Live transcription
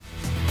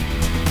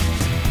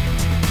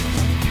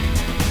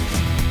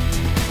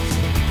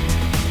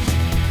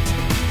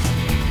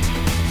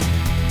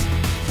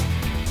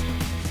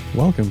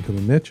Welcome to the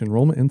Niche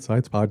Enrollment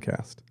Insights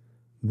podcast.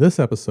 This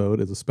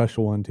episode is a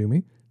special one to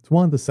me. It's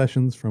one of the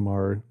sessions from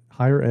our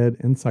Higher Ed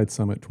Insights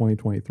Summit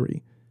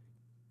 2023.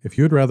 If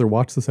you would rather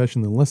watch the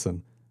session than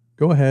listen,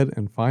 go ahead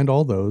and find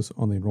all those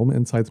on the Enrollment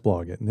Insights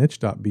blog at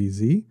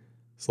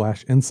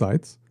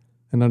niche.bz/insights,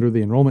 and under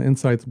the Enrollment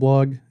Insights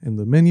blog in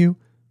the menu,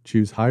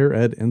 choose Higher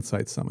Ed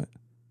Insights Summit.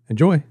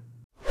 Enjoy!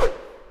 All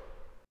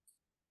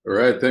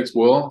right, thanks,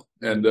 Will.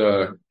 And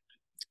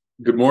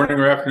good morning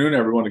or afternoon,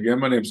 everyone. Again,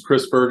 my name is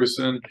Chris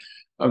Ferguson.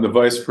 I'm the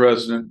Vice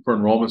President for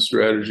Enrollment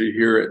Strategy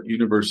here at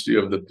University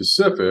of the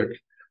Pacific.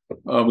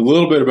 A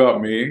little bit about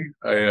me.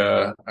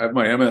 I have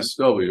my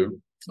MSW.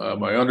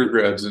 My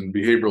undergrad's in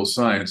behavioral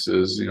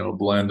sciences, a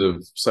blend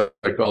of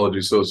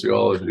psychology,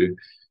 sociology.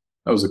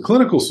 I was a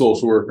clinical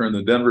social worker in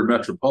the Denver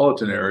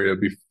metropolitan area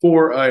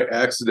before I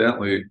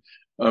accidentally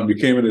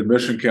became an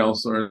admission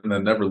counselor and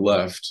then never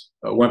left.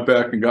 I went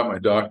back and got my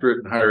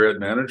doctorate in higher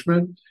ed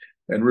management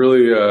and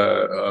really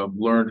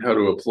learned how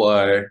to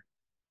apply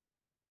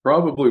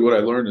probably what I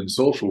learned in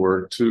social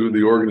work to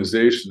the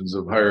organizations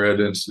of higher ed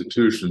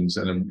institutions,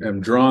 and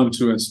am drawn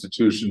to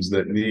institutions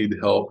that need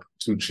help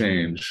to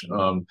change,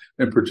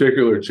 in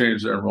particular,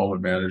 change their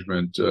enrollment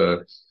management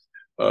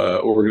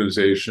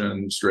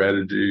organization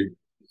strategy.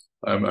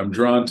 I'm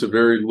drawn to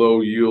very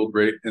low yield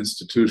rate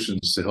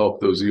institutions to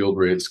help those yield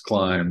rates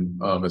climb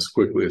as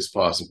quickly as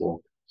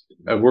possible.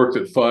 I've worked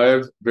at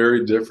 5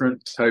 very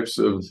different types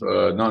of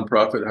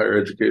nonprofit higher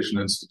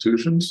education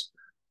institutions.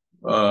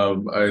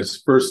 I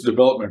first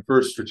developed my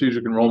first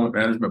strategic enrollment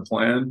management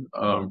plan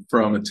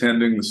from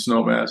attending the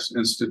Snowmass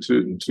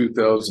Institute in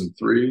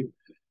 2003.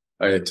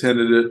 I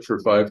attended it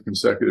for 5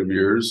 consecutive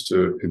years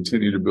to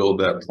continue to build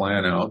that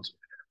plan out.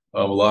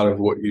 A lot of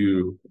what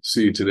you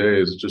see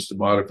today is just a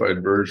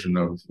modified version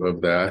of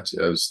that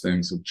as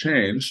things have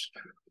changed.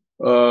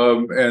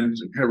 And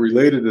kind of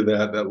related to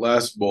that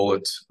last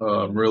bullet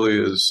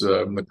really is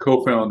I'm the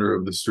co-founder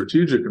of the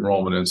Strategic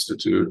Enrollment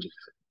Institute,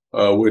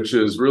 which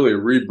is really a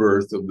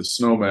rebirth of the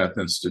Snowmass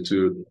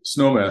Institute,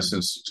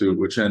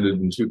 which ended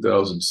in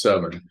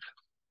 2007.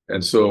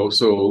 And so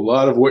a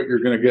lot of what you're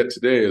going to get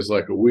today is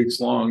like a week's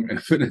long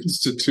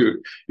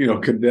institute,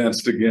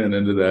 condensed again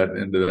into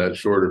that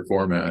shorter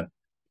format.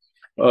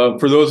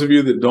 For those of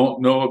you that don't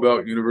know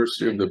about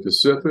University of the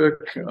Pacific,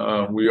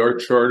 we are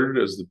chartered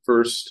as the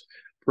first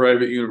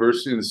private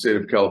university in the state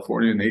of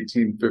California in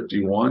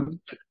 1851.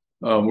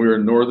 We're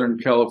in Northern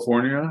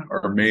California.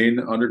 Our main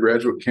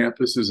undergraduate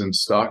campus is in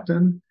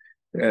Stockton,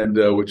 and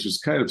which is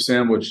kind of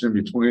sandwiched in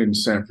between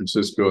San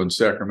Francisco and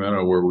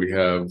Sacramento, where we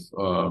have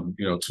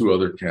 2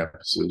 other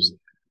campuses.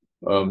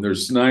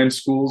 There's 9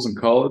 schools and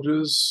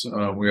colleges.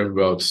 We have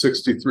about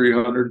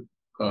 6,300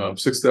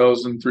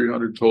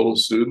 total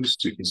students.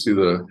 You can see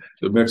the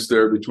mix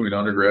there between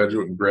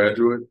undergraduate and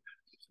graduate.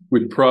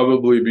 We'd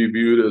probably be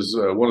viewed as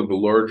one of the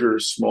larger,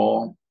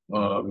 small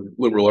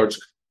liberal arts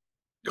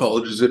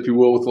colleges, if you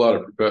will, with a lot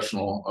of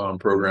professional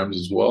programs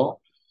as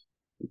well.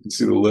 You can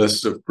see the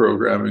list of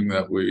programming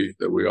that we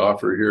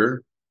offer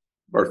here.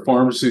 Our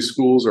pharmacy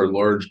schools are a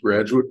large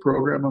graduate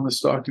program on the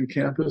Stockton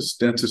campus.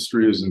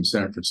 Dentistry is in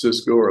San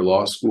Francisco. Our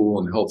law school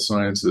and health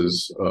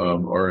sciences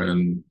are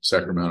in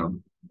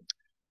Sacramento.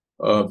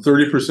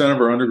 30%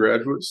 of our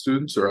undergraduate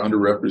students are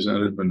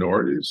underrepresented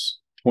minorities,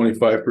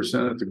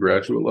 25% at the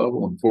graduate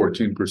level, and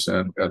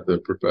 14% at the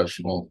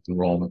professional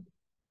enrollment.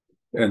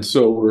 And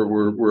so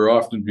we're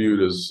often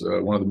viewed as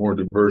one of the more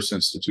diverse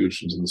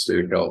institutions in the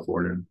state of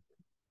California,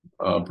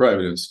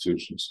 private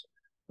institutions.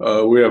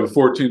 We have a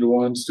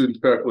 14-to-1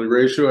 student-to-faculty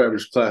ratio,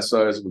 average class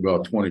size of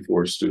about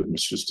 24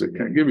 students, just to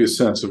kind of give you a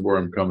sense of where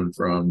I'm coming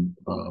from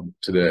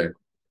today.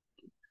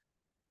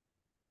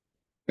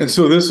 And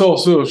so this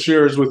also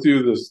shares with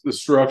you the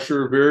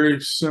structure, very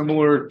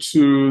similar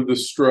to the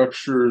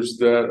structures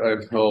that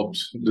I've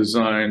helped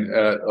design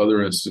at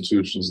other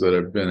institutions that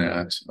I've been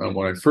at.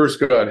 When I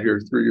first got here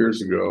 3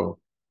 years ago,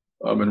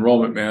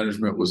 enrollment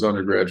management was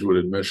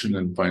undergraduate admission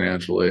and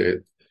financial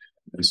aid.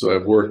 And so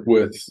I've worked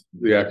with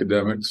the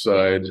academic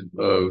side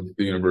of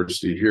the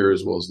university here,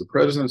 as well as the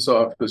president's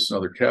office and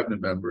other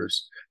cabinet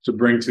members, to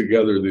bring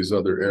together these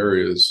other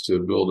areas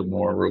to build a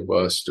more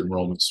robust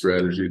enrollment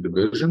strategy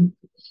division.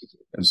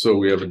 And so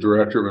we have a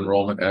director of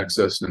enrollment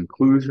access and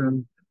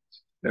inclusion.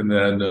 And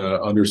then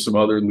under some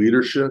other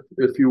leadership,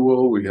 if you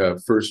will, we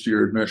have first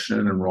year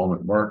admission,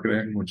 enrollment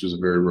marketing, which is a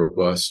very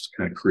robust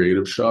kind of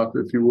creative shop,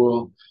 if you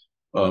will,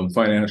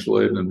 financial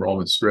aid and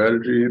enrollment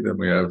strategy. Then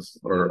we have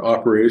our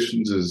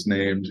operations is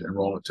named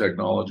enrollment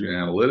technology and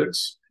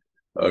analytics,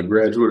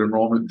 graduate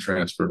enrollment, and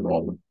transfer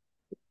enrollment.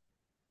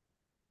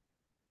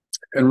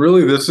 And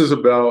really, this is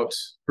about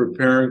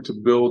preparing to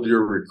build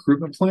your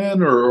recruitment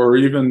plan, or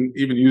even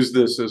use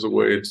this as a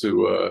way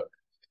to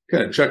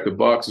kind of check the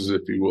boxes,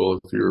 if you will,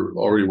 if you're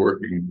already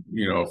working,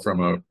 from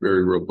a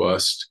very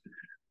robust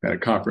kind of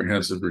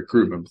comprehensive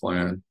recruitment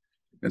plan.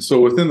 And so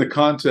within the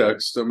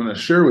context, I'm going to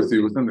share with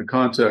you within the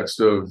context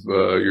of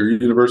your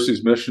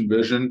university's mission,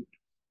 vision,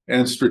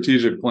 and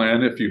strategic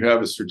plan. If you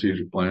have a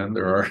strategic plan,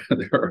 there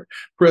are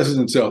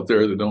presidents out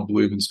there that don't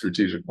believe in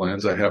strategic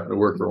plans. I happen to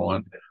work for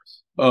one.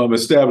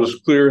 Establish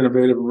clear,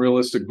 innovative, and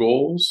realistic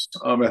goals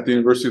at the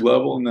university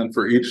level, and then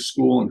for each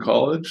school and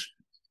college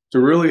to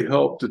really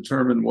help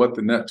determine what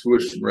the net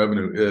tuition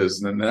revenue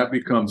is. And then that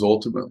becomes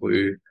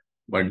ultimately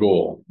my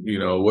goal.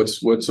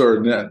 What's our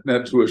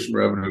net tuition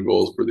revenue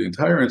goals for the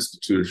entire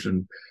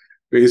institution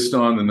based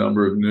on the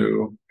number of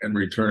new and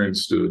returning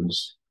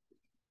students.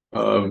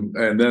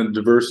 And then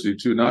diversity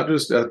too, not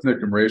just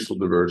ethnic and racial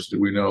diversity.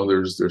 We know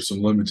there's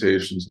some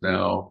limitations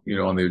now,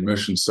 on the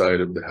admission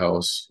side of the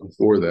house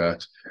for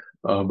that,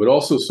 but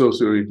also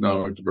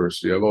socioeconomic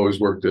diversity. I've always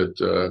worked at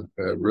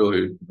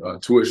really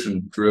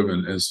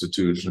tuition-driven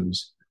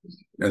institutions,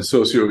 and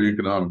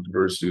socioeconomic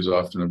diversity is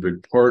often a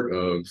big part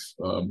of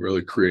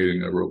really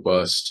creating a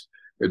robust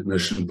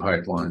admission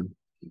pipeline.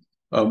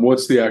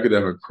 What's the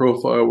academic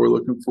profile we're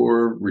looking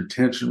for?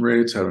 Retention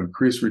rates, how to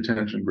increase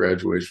retention,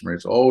 graduation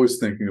rates. Always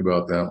thinking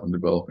about that when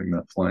developing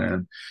that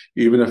plan,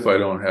 even if I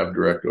don't have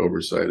direct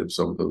oversight of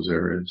some of those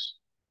areas.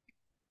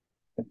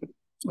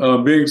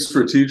 Being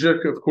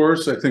strategic, of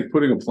course, I think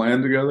putting a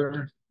plan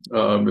together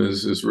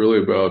is really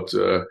about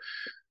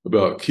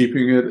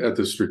keeping it at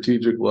the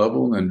strategic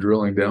level and then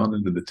drilling down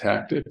into the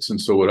tactics. And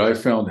so what I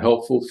found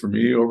helpful for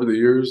me over the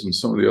years and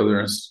some of the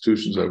other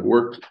institutions I've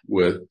worked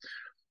with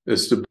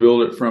is to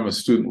build it from a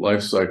student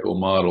life cycle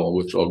model,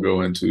 which I'll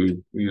go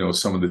into,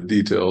 some of the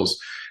details.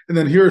 And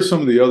then here are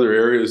some of the other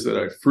areas that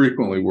I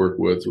frequently work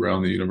with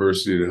around the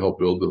university to help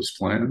build those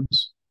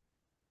plans.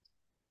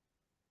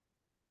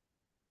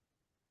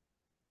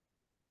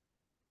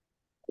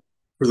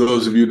 For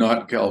those of you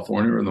not in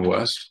California or in the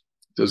West,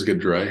 it does get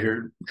dry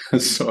here.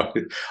 So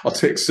I'll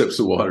take sips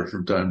of water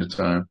from time to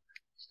time.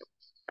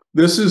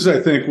 This is,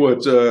 I think,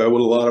 what a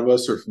lot of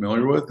us are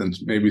familiar with and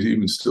maybe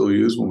even still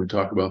use when we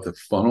talk about the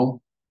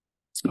funnel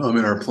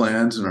in our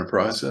plans and our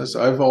process.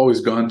 I've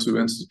always gone to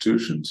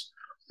institutions.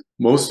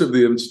 Most of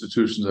the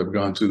institutions I've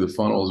gone to, the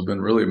funnel has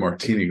been really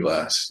martini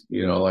glass,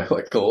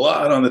 like a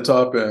lot on the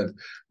top end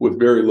with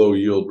very low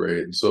yield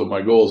rate. And so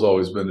my goal has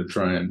always been to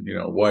try and,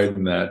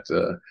 widen that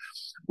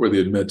where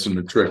the admits and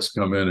the tricks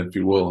come in, if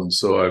you will. And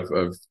so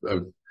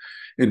I've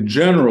in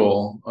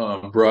general,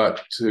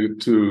 brought to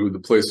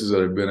the places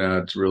that I've been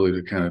at really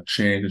to kind of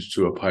change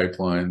to a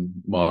pipeline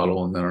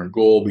model. And then our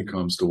goal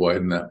becomes to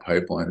widen that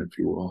pipeline, if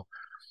you will.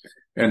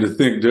 And to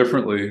think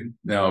differently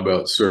now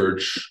about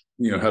search,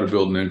 how to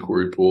build an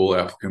inquiry pool,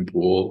 applicant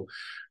pool,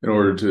 in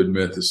order to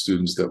admit the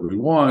students that we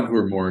want who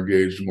are more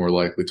engaged and more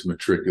likely to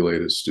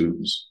matriculate as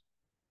students.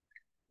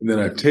 And then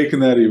I've taken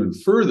that even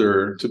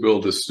further to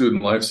build a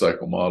student life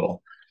cycle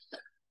model.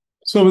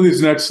 Some of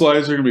these next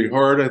slides are going to be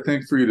hard, I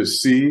think, for you to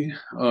see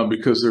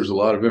because there's a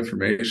lot of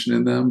information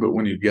in them. But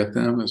when you get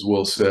them, as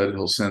Will said,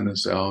 he'll send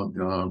this out.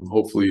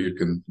 Hopefully you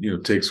can,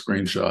 take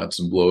screenshots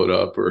and blow it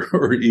up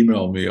or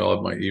email me. I'll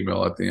have my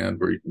email at the end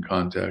where you can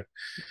contact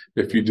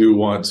if you do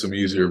want some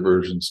easier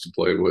versions to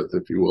play with,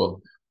 if you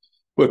will.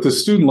 But the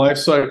student life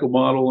cycle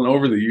model, and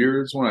over the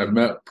years, when I've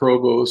met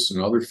provosts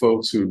and other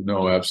folks who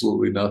know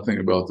absolutely nothing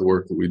about the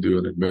work that we do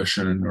in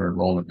admission or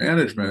enrollment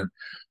management,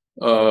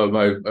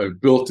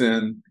 I've built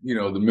in,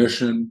 the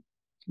mission,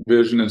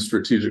 vision, and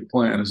strategic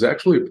plan is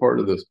actually a part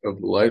of the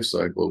life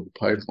cycle of the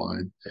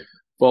pipeline,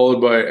 followed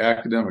by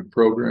academic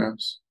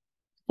programs,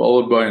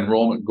 followed by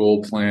enrollment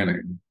goal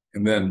planning,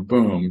 and then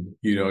boom,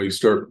 you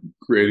start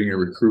creating a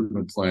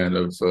recruitment plan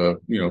of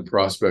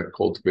prospect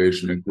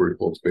cultivation, inquiry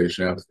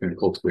cultivation, applicant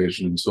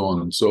cultivation, and so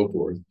on and so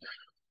forth.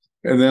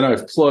 And then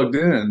I've plugged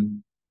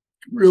in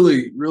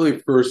really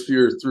first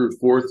year through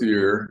fourth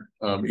year,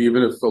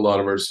 even if a lot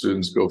of our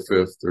students go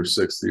fifth or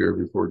sixth year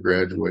before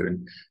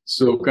graduating,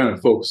 still kind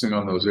of focusing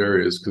on those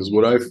areas. Because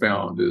what I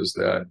found is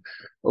that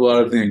a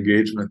lot of the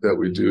engagement that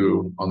we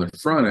do on the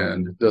front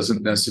end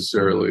doesn't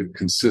necessarily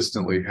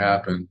consistently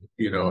happen,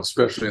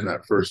 especially in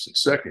that first and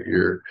second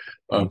year,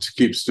 to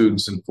keep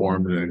students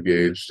informed and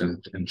engaged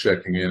and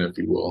checking in, if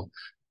you will,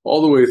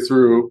 all the way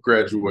through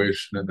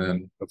graduation and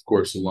then, of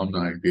course,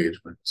 alumni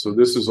engagement. So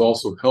this has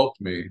also helped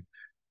me,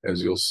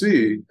 as you'll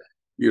see,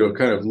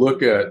 kind of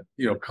look at,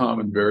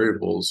 common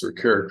variables or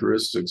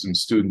characteristics in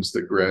students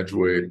that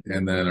graduate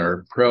and then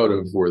are proud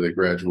of where they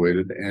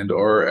graduated and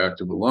are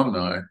active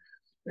alumni,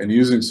 and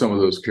using some of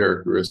those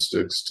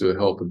characteristics to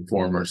help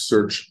inform our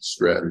search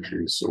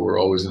strategies. So we're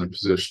always in a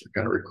position to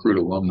kind of recruit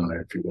alumni,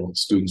 if you will.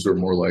 Students are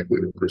more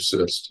likely to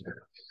persist,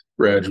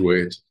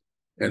 graduate,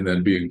 and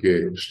then be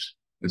engaged.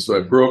 And so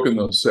I've broken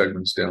those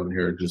segments down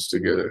here just to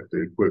get a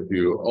quick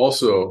view.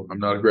 Also, I'm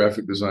not a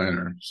graphic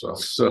designer, so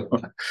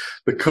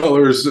the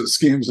colors, the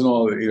schemes, and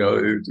all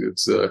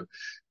that,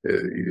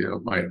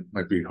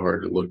 might be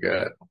hard to look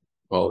at.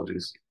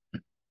 Apologies.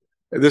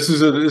 This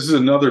is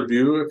another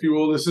view, if you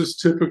will. This is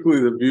typically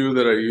the view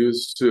that I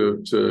use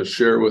to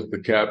share with the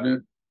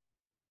cabinet,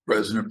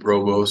 president,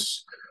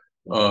 provost,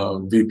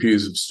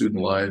 VPs of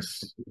student life,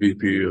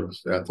 VP of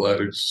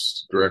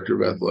athletics,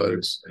 director of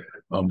athletics,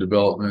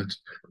 development.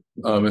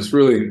 It's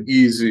really an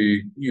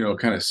easy,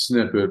 kind of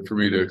snippet for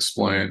me to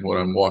explain what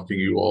I'm walking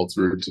you all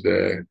through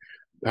today,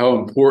 how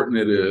important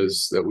it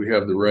is that we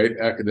have the right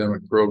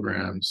academic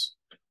programs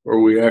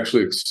or we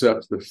actually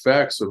accept the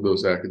facts of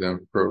those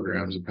academic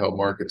programs and how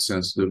market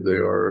sensitive they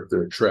are, if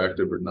they're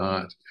attractive or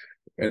not,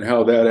 and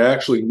how that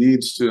actually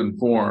needs to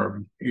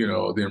inform,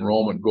 the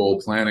enrollment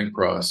goal planning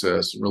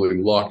process, really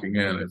locking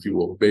in, if you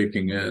will,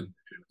 baking in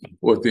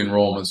what the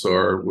enrollments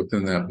are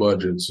within that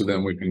budget. So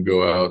then we can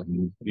go out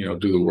and,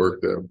 do the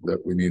work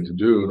that we need to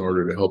do in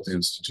order to help the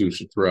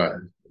institution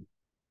thrive.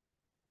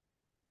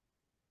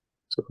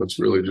 So it's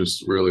really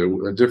just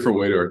a different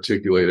way to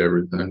articulate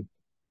everything.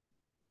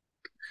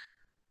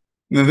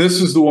 Now,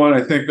 this is the one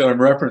I think that I'm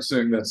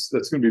referencing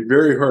that's going to be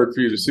very hard for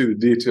you to see the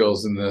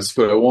details in this,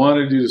 but I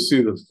wanted you to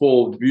see the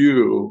full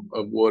view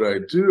of what I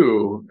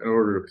do in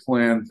order to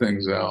plan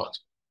things out.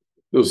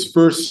 Those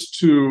first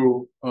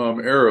two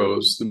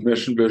arrows, the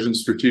mission, vision,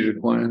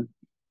 strategic plan,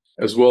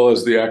 as well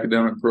as the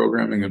academic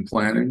programming and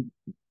planning,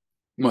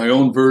 my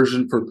own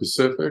version for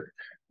Pacific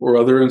or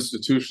other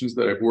institutions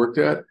that I've worked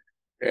at,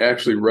 I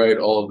actually write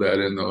all of that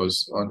in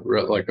those,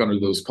 like under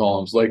those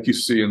columns, like you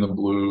see in the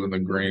blue and the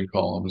green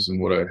columns and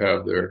what I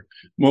have there.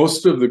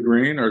 Most of the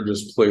green are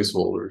just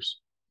placeholders,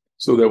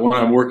 so that when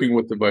I'm working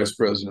with the vice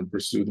president for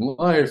student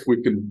life,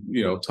 we can,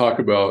 talk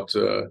about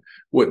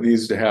what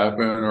needs to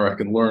happen, or I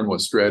can learn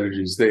what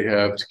strategies they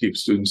have to keep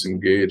students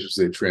engaged as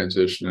they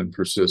transition and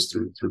persist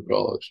through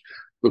college.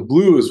 The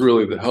blue is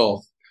really the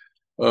health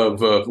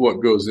of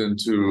what goes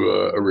into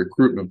a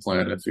recruitment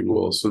plan, if you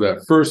will. So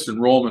that first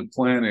enrollment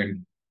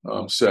planning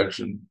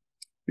section,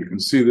 you can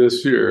see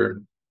this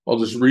here. I'll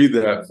just read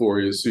that for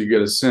you so you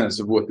get a sense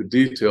of what the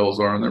details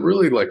are, and they're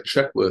really like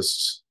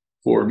checklists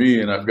for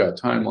me, and I've got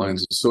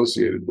timelines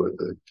associated with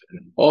it.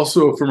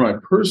 Also, for my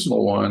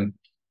personal one,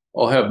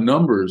 I'll have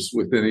numbers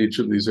within each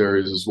of these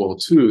areas as well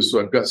too.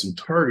 So I've got some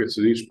targets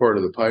at each part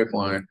of the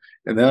pipeline,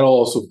 and that'll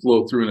also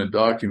flow through in a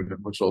document,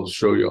 which I'll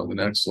show you on the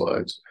next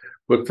slides.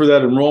 But for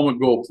that enrollment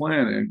goal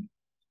planning,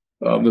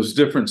 those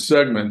different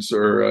segments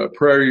are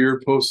prior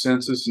year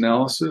post-census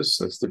analysis.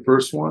 That's the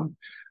first one,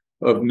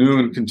 of new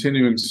and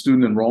continuing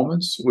student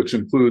enrollments, which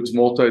includes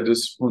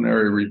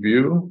multidisciplinary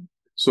review.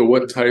 So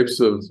what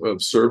types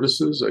of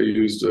services? I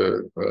use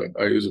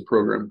a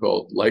program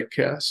called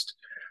Lightcast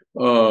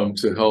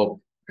to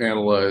help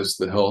analyze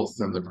the health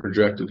and the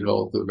projected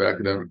health of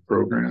academic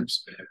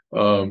programs,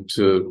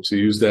 to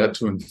use that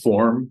to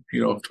inform,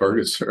 if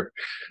targets are,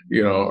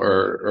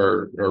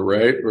 are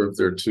right, or if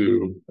they're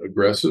too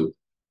aggressive.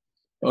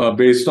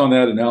 Based on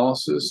that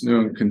analysis,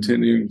 new and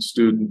continuing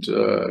student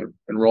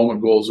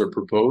enrollment goals are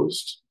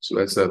proposed. So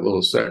that's that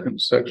little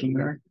second section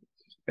there.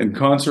 In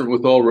concert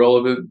with all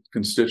relevant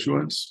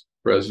constituents,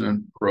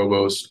 president,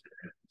 provost,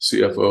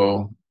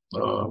 CFO,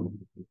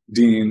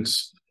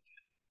 deans,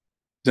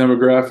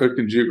 demographic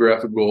and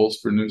geographic goals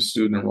for new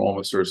student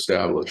enrollments are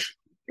established.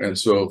 And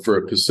so for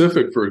a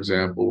Pacific, for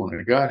example, when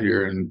I got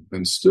here,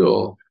 and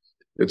still,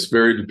 it's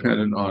very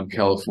dependent on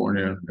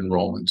California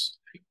enrollments.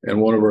 And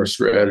one of our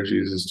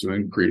strategies is to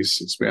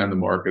expand the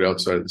market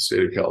outside of the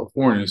state of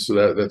California.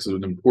 So that's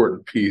an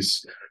important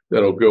piece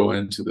that'll go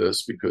into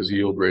this, because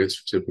yield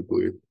rates are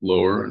typically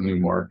lower in new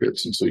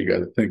markets. And so you got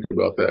to think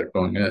about that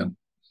going in.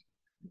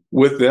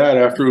 With that,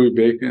 after we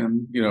bake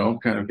in,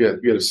 kind of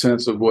get a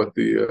sense of what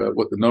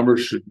the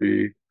numbers should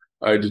be,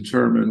 I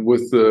determine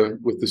with the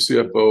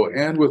CFO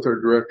and with our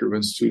director of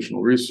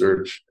institutional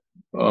research,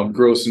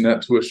 gross and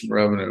net tuition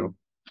revenue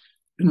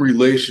in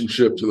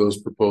relationship to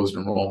those proposed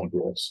enrollment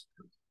goals.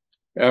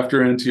 After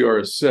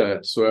NTR is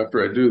set, so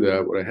after I do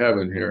that, what I have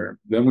in here,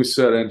 then we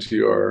set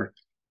NTR.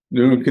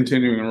 New and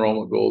continuing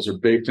enrollment goals are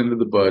baked into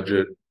the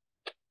budget,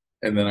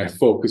 and then I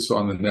focus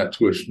on the net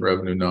tuition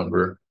revenue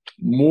number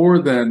more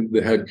than the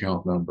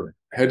headcount number.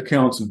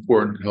 Headcount's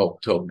important to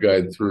help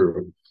guide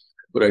through.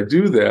 But I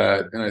do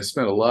that, and I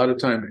spend a lot of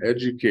time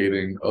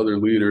educating other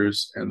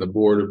leaders and the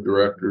board of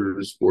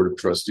directors, board of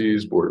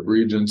trustees, board of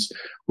regents,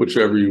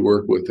 whichever you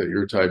work with at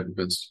your type of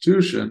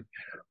institution.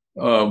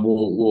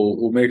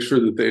 We'll make sure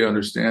that they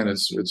understand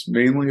it's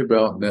mainly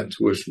about net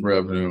tuition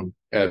revenue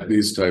at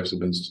these types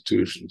of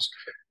institutions.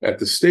 At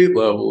the state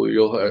level,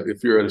 you'll have,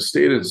 if you're at a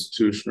state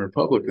institution or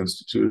public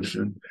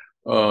institution,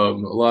 a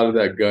lot of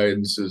that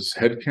guidance is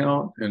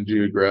headcount and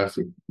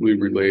geographically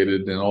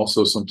related, and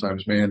also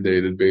sometimes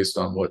mandated based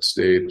on what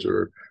state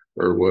or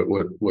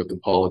what the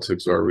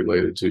politics are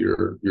related to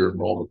your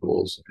enrollment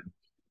goals.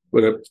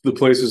 But at the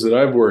places that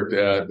I've worked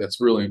at, that's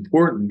really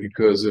important,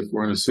 because if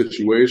we're in a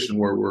situation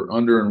where we're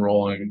under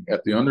enrolling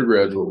at the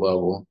undergraduate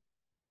level,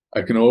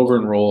 I can over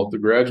enroll at the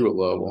graduate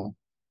level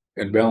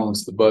and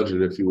balance the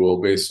budget, if you will,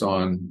 based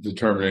on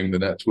determining the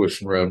net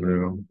tuition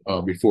revenue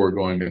before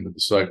going into the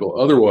cycle.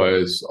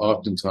 Otherwise,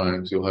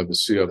 oftentimes you'll have a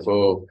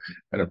CFO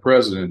and a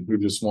president who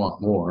just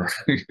want more,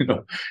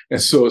 And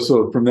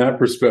so from that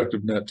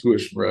perspective, net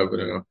tuition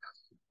revenue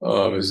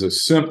is a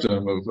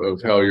symptom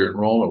of how your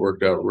enrollment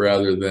worked out,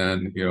 rather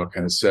than,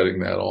 kind of setting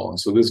that all. And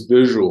so this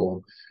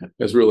visual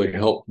has really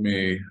helped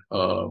me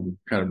kind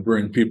of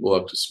bring people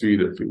up to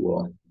speed, if you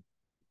will.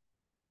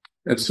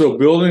 And so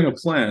building a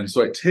plan.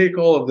 So I take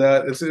all of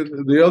that. It's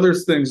the other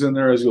things in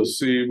there, as you'll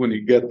see when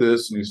you get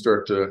this and you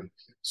start to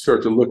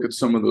look at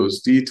some of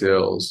those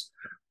details.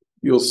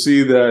 you'll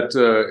see that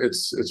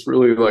it's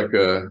really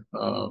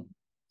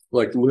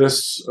like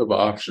lists of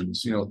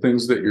options,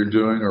 things that you're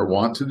doing or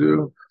want to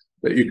do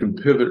that you can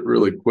pivot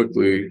really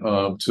quickly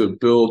to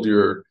build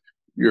your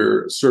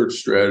search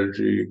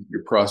strategy,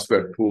 your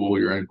prospect pool,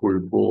 your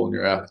inquiry pool, and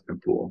your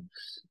applicant pool.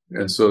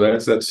 And so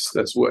that's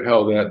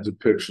how that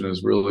depiction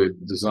is really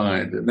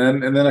designed. And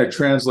then I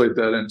translate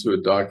that into a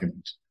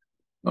document.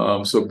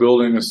 So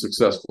building a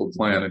successful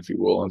plan, if you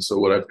will. And so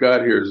what I've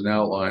got here is an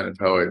outline of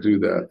how I do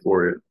that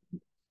for you.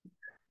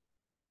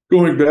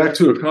 Going back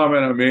to a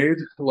comment I made,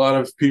 a lot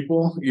of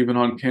people, even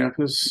on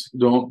campus,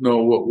 don't know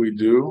what we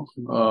do.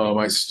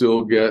 I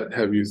still get,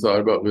 have you thought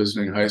about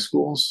visiting high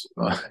schools?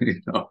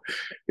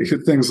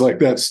 Things like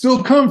that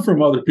still come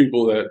from other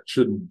people that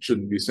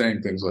shouldn't be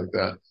saying things like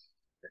that.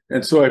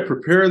 And so I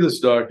prepare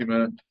this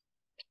document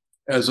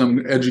as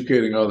I'm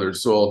educating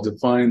others. So I'll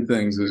define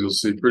things, as you'll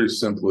see, pretty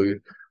simply.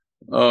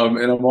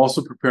 And I'm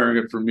also preparing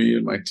it for me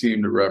and my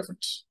team to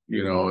reference.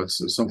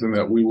 It's something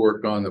that we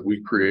work on, that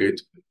we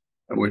create,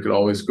 and we can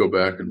always go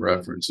back and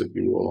reference, if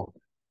you will.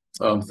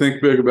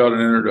 Think big about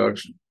an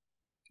introduction.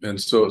 And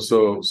so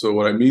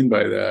what I mean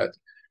by that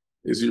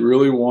is you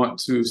really want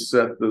to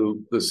set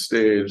the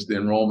stage, the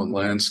enrollment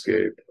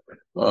landscape.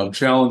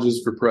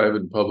 Challenges for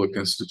private and public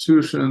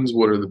institutions.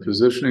 What are the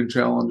positioning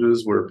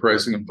challenges? What are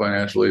pricing and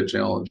financial aid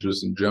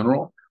challenges in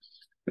general?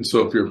 And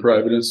so if you're a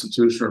private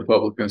institution or a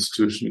public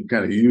institution, you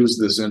kind of use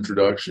this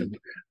introduction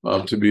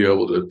to be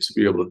able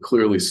to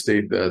clearly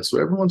state that, so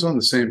everyone's on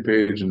the same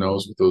page and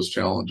knows what those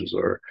challenges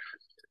are.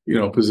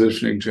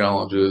 Positioning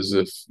challenges,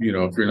 if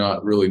you're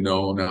not really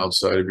known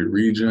outside of your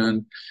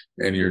region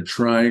and you're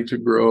trying to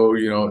grow,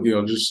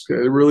 just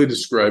really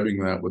describing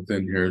that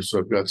within here. So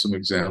I've got some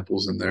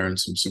examples in there and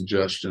some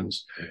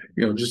suggestions,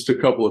 just a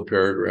couple of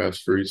paragraphs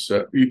for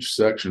each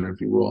section,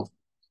 if you will.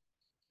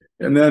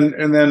 And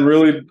then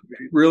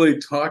really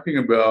talking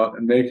about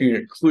and making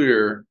it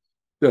clear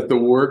that the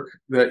work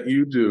that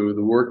you do,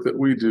 the work that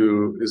we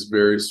do, is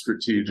very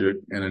strategic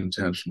and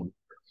intentional.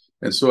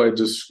 And so I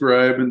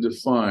describe and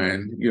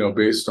define,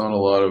 based on a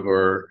lot of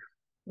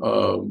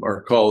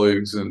our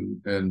colleagues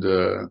and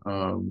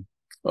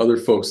other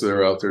folks that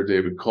are out there,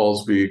 David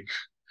Callsbeek,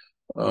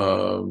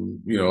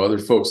 other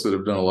folks that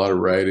have done a lot of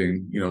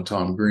writing,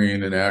 Tom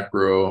Green and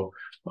Acro,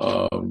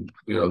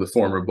 the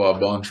former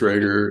Bob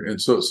Bontrager. And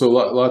so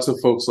lots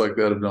of folks like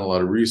that have done a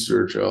lot of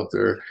research out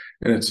there.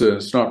 And it's an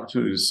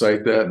opportunity to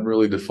cite that and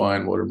really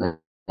define what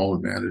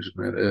enrollment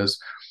management is.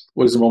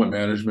 What is enrollment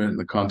management in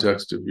the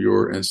context of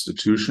your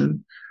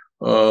institution?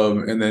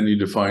 And then you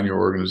define your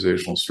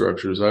organizational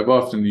structures. I've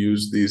often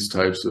used these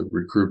types of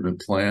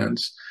recruitment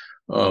plans,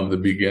 the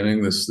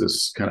beginning,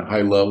 this kind of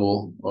high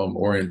level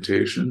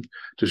orientation,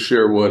 to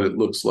share what it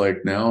looks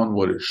like now and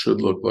what it should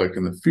look like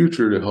in the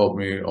future, to help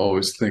me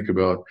always think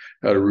about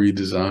how to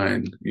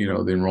redesign,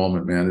 the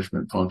enrollment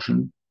management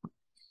function.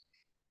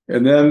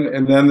 And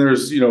then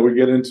there's, we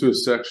get into a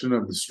section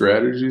of the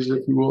strategies,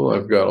 if you will.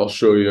 I'll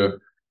show you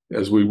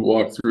as we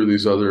walk through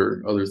these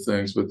other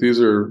things, but these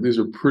are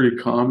pretty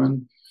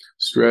common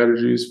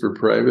strategies for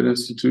private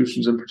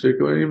institutions in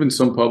particular, even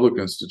some public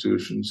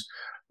institutions,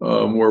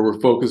 where we're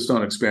focused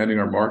on expanding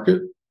our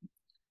market,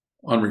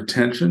 on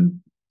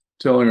retention,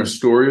 telling our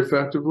story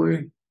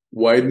effectively,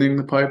 widening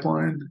the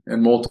pipeline,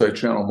 and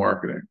multi-channel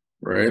marketing,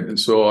 right? And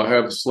so I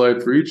have a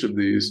slide for each of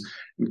these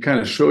and kind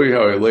of show you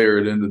how I layer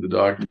it into the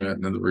document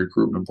and then the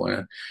recruitment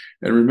plan.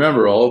 And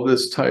remember, all of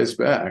this ties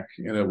back,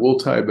 and it will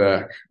tie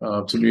back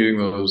to meeting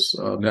those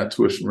net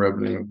tuition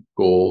revenue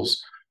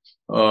goals.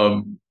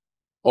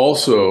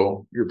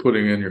 Also, you're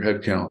putting in your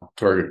headcount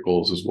target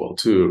goals as well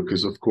too,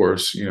 because of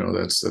course,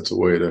 that's a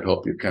way to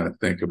help you kind of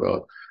think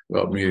about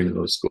meeting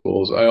those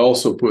goals. I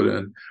also put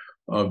in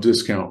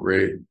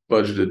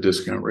budgeted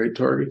discount rate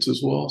targets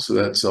as well. So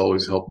that's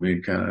always helped me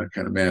kind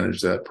of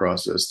manage that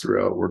process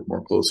throughout, work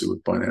more closely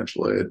with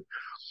financial aid.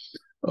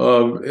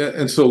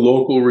 And so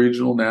local,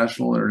 regional,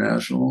 national,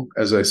 international.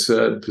 As I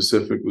said,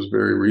 Pacific was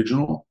very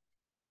regional.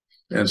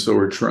 And so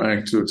we're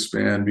trying to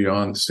expand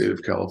beyond the state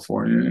of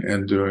California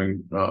and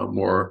doing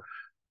more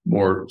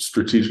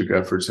strategic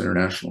efforts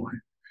internationally.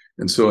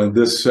 And so in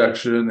this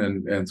section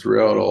and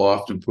throughout, I'll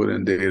often put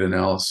in data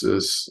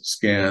analysis,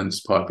 scans,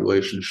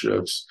 population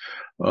shifts,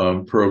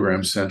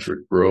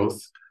 program-centric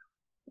growth.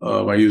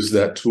 I use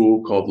that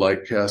tool called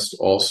Lightcast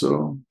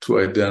also to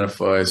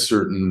identify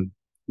certain,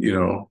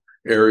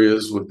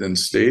 areas within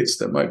states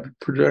that might be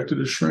projected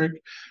to shrink,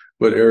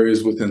 but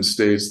areas within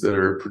states that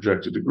are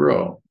projected to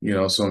grow.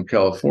 So in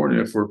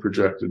California, if we're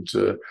projected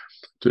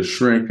to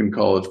shrink in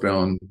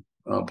college-bound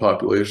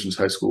populations,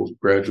 high school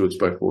graduates,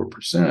 by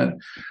 4%,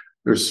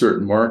 there's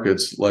certain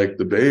markets like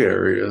the Bay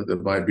Area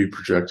that might be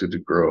projected to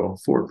grow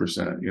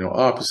 4%,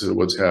 opposite of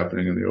what's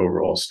happening in the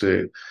overall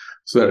state.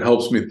 So that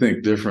helps me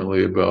think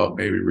differently about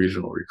maybe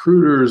regional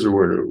recruiters,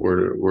 or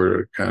where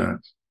to kind of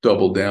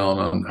double down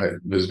on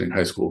visiting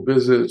high school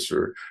visits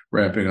or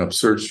ramping up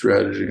search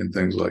strategy and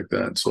things like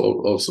that.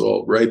 So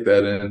I'll write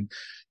that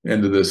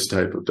into this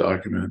type of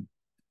document.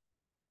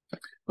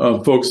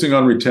 Focusing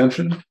on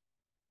retention.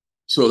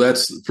 So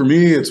that's, for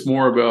me, it's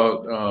more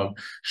about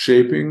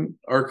shaping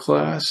our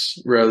class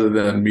rather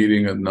than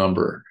meeting a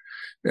number.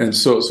 And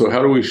so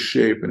how do we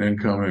shape an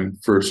incoming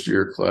first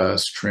year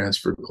class,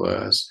 transfer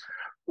class,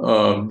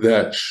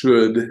 that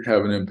should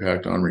have an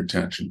impact on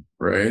retention,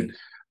 right?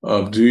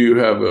 Do you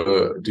have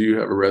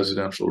a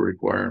residential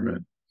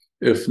requirement?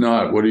 If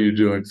not, what are you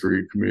doing for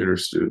your commuter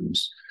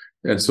students?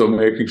 And so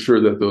making sure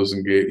that those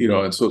engage,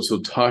 and so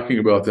talking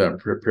about that and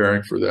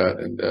preparing for that,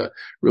 and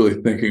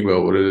really thinking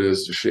about what it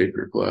is to shape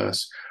your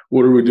class.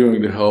 What are we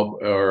doing to help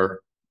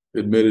our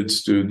admitted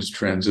students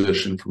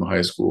transition from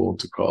high school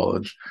to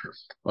college?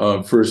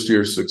 First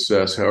year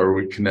success, how are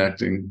we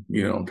connecting,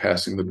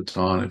 passing the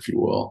baton, if you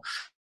will?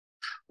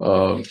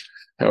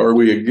 How are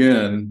we,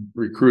 again,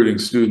 recruiting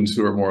students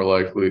who are more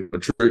likely to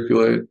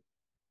matriculate,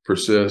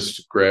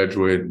 persist,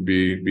 graduate, and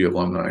be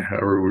alumni? How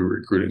are we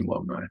recruiting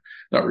alumni?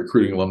 Not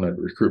recruiting alumni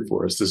to recruit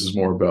for us. This is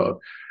more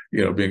about,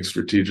 being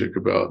strategic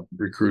about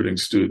recruiting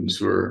students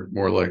who are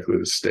more likely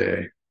to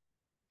stay.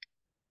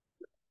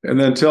 And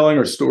then telling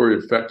our story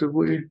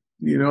effectively.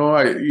 3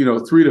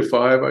 to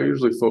 5, I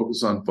usually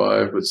focus on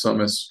 5, but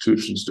some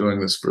institutions doing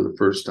this for the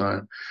first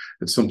time,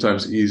 it's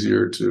sometimes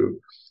easier to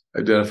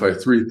identify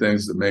 3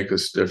 things that make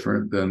us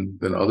different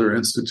than other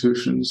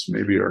institutions,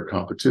 maybe our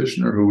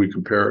competition or who we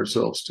compare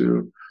ourselves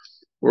to.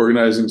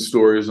 Organizing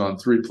stories on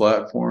 3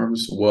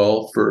 platforms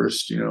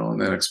first, and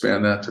then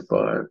expand that to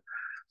 5.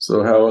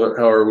 So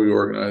how are we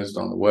organized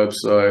on the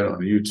website,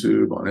 on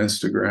YouTube, on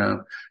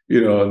Instagram,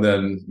 and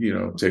then,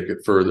 take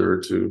it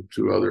further to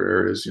other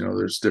areas.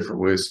 There's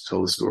different ways to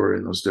tell the story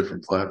in those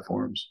different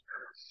platforms.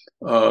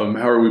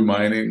 How are we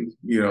mining,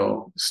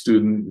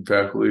 student and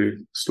faculty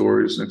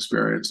stories and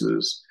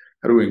experiences?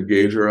 How do we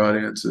engage our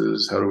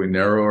audiences? How do we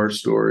narrow our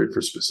story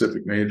for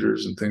specific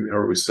majors and things? How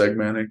are we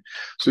segmenting?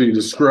 So you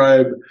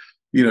describe,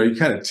 you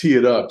kind of tee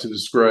it up to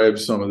describe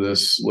some of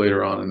this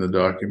later on in the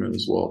document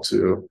as well,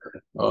 too.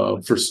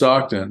 For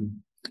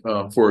Stockton,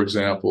 for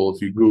example,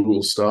 if you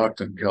Google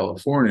Stockton,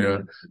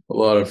 California, a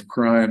lot of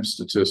crime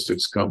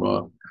statistics come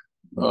up.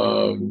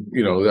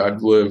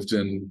 I've lived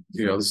in,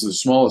 this is the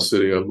smallest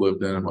city I've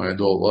lived in my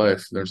adult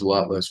life. There's a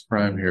lot less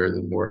crime here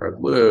than where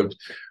I've lived.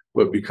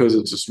 But because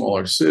it's a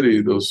smaller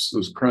city,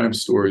 those crime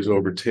stories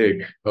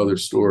overtake other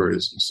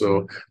stories.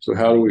 So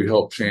how do we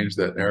help change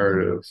that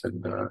narrative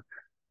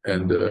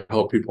and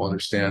help people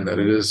understand that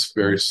it is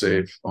very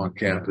safe on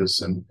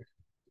campus and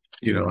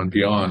and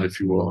beyond, if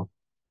you will.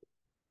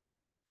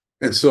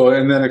 And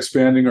then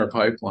expanding our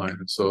pipeline.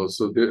 And so as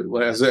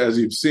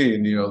you've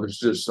seen, there's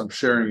just, I'm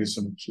sharing you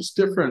some just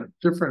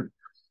different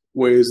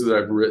ways that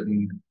I've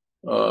written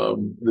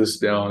this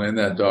down in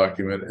that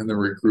document and the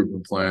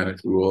recruitment plan,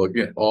 if you will.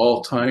 Again,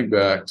 all tying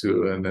back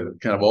to, and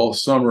it kind of all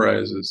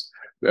summarizes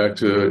back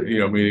to,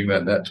 meeting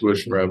that net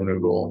tuition revenue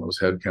goal and those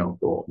headcount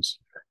goals.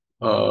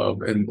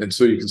 And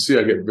so you can see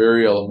I get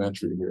very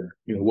elementary here.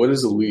 What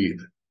is a lead?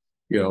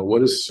 What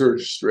does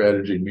search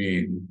strategy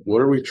mean?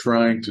 What are we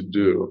trying to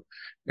do?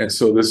 And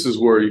so this is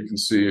where you can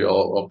see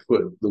I'll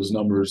put those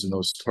numbers and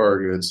those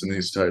targets in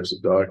these types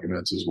of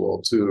documents as well,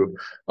 too.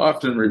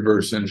 Often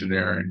reverse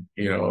engineering.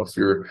 If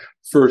your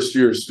first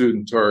year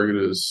student target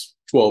is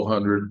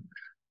 1,200,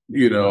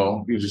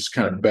 you just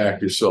kind of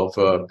back yourself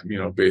up,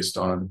 based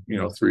on,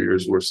 3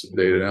 years worth of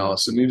data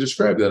analysis. And you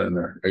describe that in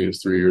there. I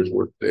use 3 years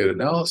worth of data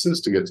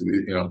analysis to get to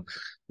the,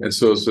 and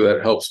so that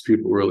helps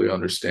people really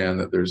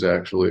understand that there's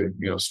actually,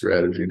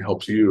 strategy, and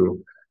helps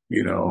you,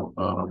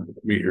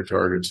 meet your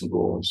targets and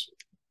goals.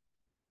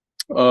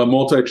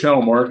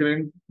 Multi-channel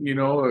marketing,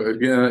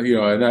 again,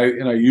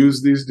 and I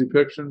use these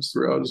depictions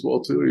throughout as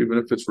well, too, even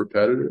if it's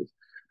repetitive.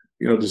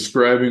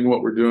 Describing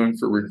what we're doing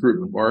for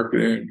recruitment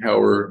marketing, how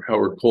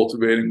we're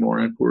cultivating more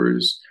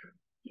inquiries,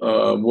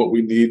 what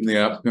we need in the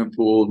applicant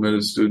pool,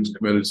 admitted students,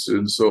 committed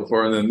students, so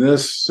far. And then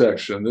this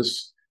section,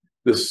 this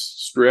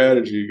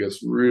strategy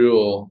gets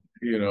real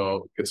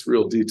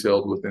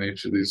detailed within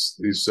each of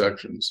these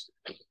sections.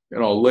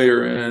 And I'll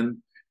layer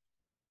in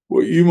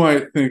what you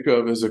might think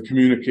of as a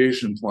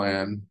communication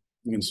plan.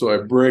 And so I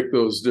break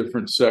those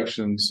different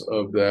sections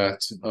of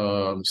that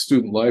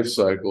student life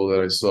cycle that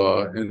I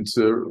saw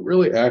into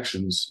really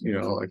actions,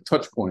 like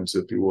touch points,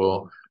 if you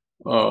will.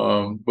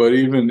 But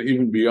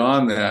even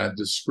beyond that,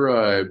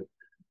 describe,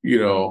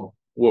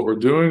 what we're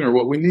doing or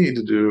what we need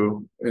to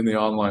do in the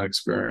online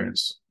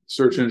experience.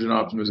 Search engine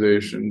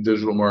optimization,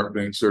 digital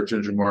marketing, search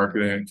engine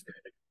marketing,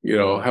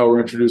 how we're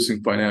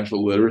introducing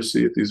financial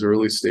literacy at these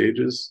early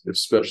stages,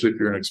 especially if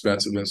you're an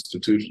expensive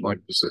institution like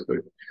Pacific.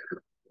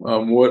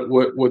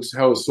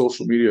 How is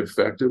social media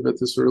effective at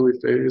this early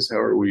phase? How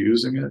are we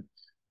using it?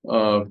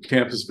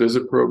 Campus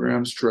visit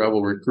programs,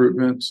 travel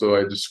recruitment. So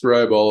I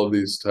describe all of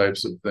these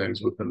types of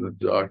things within the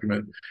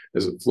document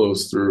as it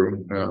flows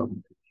through,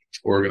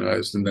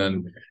 organized. And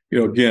then,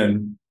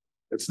 again,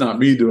 it's not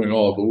me doing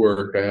all of the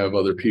work. I have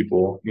other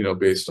people,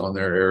 based on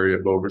their area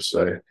of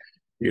oversight,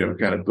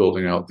 kind of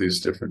building out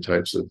these different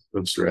types of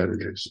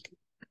strategies.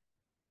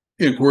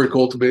 Inquiry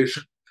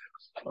cultivation.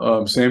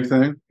 Same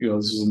thing.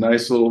 This is a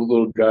nice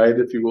little guide,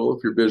 if you will,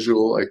 if you're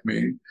visual like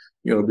me.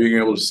 being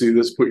able to see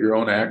this, put your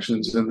own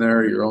actions in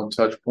there, your own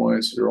touch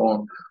points, your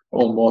own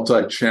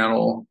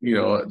multi-channel,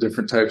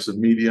 different types of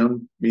media.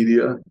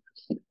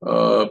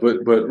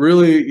 But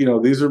really,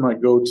 these are my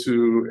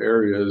go-to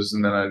areas,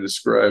 and then I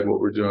describe what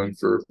we're doing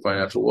for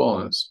financial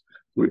wellness.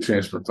 We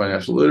changed from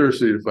financial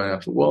literacy to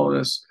financial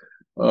wellness.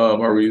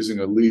 Are we using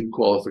a lead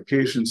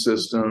qualification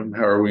system?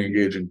 How are we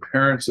engaging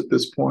parents at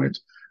this point?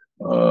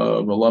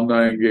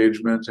 Alumni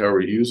engagement. How are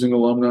we using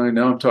alumni?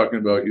 Now I'm talking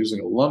about using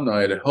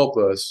alumni to help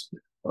us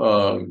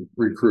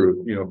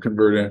recruit,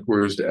 convert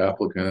inquiries to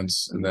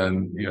applicants, and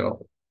then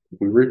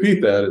we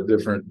repeat that at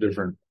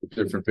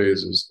different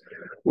phases.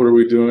 What are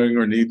we doing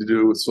or need to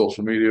do with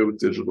social media, with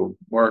digital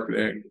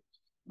marketing?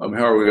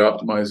 How are we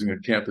optimizing a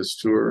campus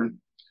tour?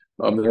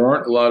 There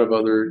aren't a lot of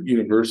other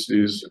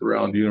universities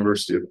around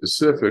University of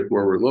Pacific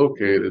where we're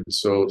located,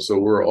 so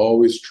we're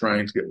always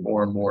trying to get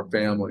more and more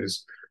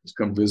families to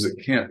come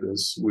visit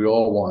campus. We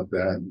all want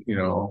that,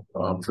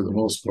 for the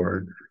most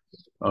part,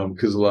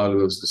 because a lot of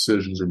those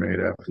decisions are made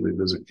after they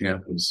visit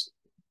campus.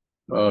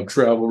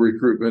 Travel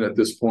recruitment at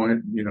this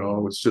point,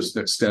 it's just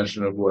an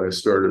extension of what I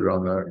started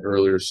on the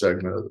earlier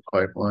segment of the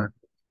pipeline.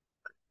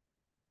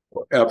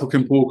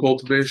 Applicant pool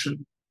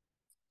cultivation,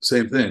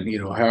 same thing.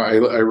 How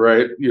I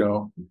write,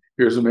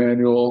 here's a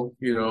manual,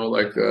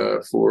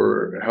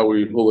 for how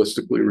we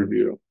holistically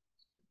review.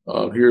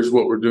 Here's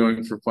what we're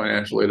doing for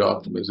financial aid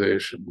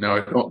optimization. Now,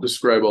 I don't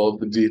describe all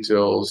of the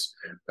details.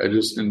 I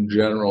just, in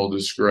general,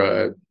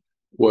 describe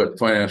what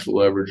financial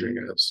leveraging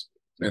is.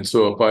 And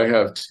so if I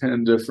have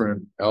 10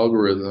 different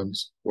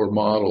algorithms or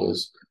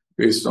models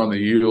based on the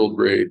yield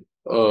rate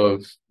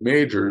of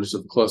majors,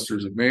 of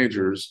clusters of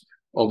majors,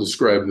 I'll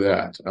describe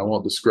that. I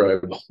won't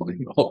describe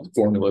all the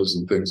formulas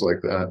and things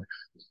like that.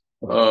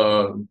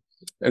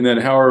 And then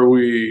how are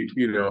we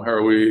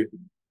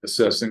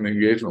assessing the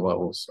engagement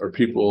levels? Are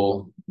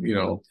people,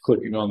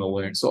 clicking on the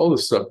links? All the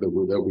stuff that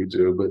we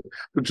do,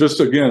 but just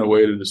again, a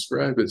way to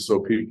describe it so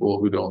people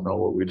who don't know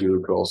what we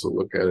do could also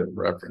look at it and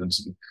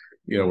reference, and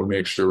we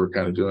make sure we're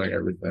kind of doing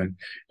everything.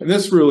 And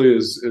this really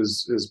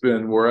has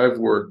been where I've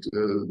worked.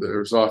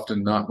 There's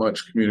often not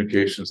much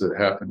communications that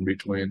happen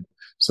between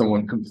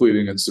someone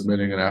completing and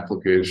submitting an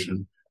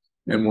application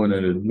and when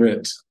an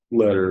admit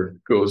letter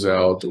goes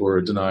out, or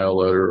a denial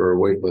letter, or a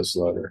waitlist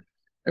letter.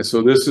 And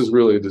so this is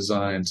really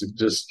designed to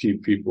just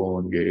keep people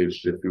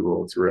engaged, if you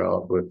will,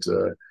 throughout. But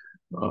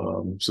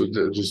so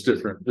just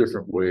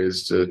different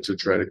ways to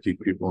try to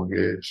keep people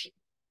engaged.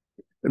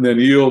 And then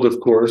yield, of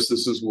course,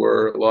 this is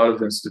where a lot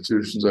of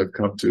institutions I've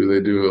come to,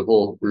 they do a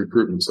whole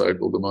recruitment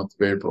cycle the month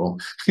of April,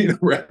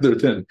 rather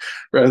than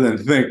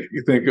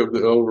think of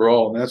the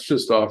overall. And that's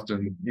just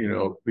often,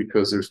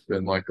 because there's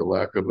been like a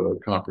lack of a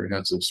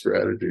comprehensive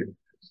strategy.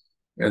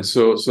 And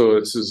so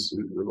this is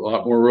a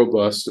lot more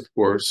robust, of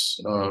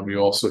course. You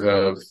also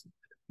have,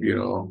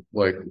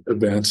 like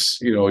events,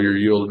 your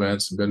yield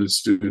events, admitted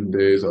student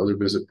days, other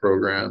visit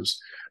programs.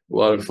 A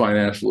lot of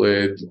financial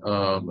aid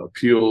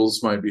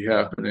appeals might be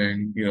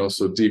happening,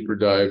 so deeper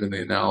dive in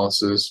the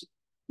analysis.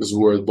 This is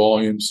where the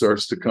volume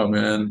starts to come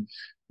in,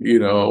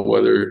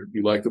 whether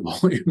you like the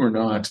volume or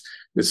not,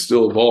 it's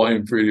still a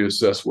volume for you to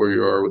assess where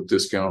you are with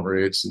discount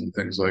rates and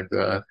things like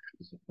that.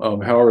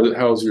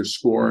 How's your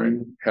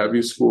scoring? Have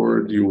you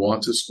scored? Do you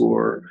want to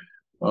score?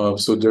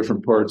 So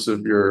different parts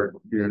of your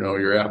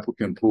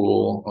applicant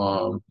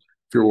pool.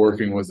 If you're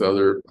working with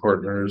other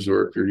partners,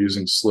 or if you're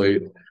using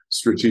Slate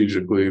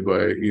strategically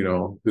by,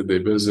 did they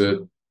visit?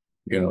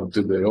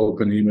 Did they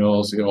open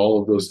emails?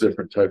 All of those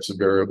different types of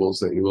variables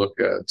that you look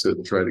at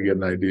to try to get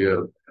an idea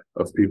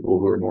of people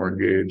who are more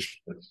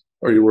engaged.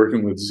 Are you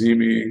working with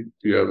ZME?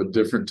 Do you have a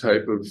different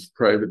type of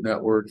private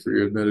network for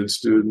your admitted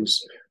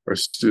students? Are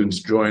students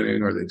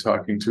joining? Are they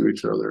talking to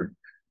each other?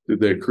 Did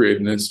they create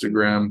an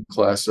Instagram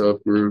class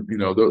up group?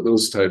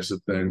 Those types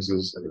of things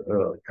is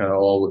kind of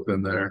all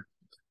within there.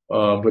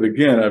 But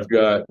again, I've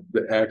got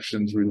the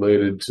actions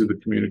related to the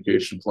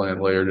communication plan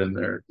layered in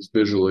there, because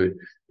visually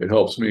it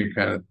helps me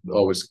kind of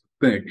always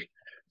think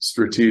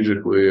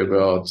strategically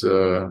about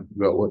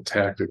what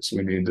tactics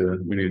we need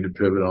to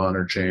pivot on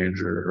or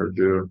change or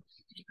do.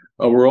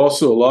 We're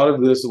also, a lot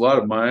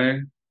of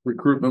my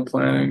recruitment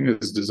planning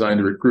is designed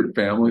to recruit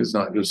families,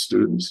 not just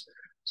students.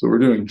 So we're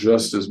doing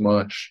just as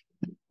much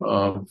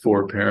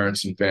for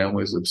parents and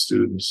families of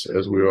students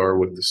as we are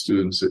with the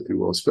students, if you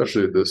will,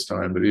 especially at this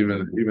time, but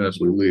even as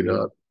we lead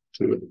up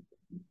to it.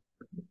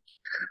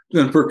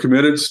 Then for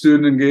committed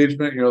student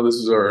engagement, this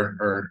is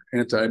our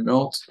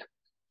anti-melt.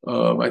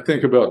 I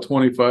think about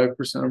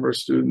 25% of our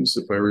students,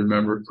 if I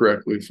remember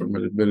correctly from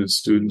an admitted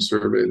student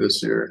survey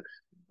this year,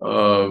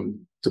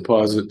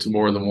 deposit to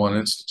more than one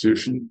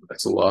institution.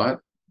 That's a lot.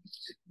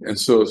 And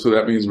so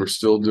that means we're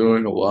still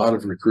doing a lot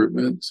of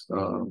recruitment.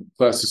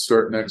 Classes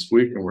start next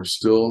week, and we're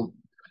still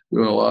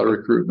doing a lot of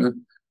recruitment.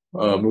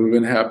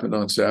 Move-in happened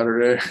on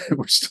Saturday.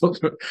 We're still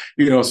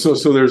doing, so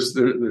there's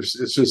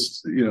it's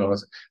just,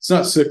 it's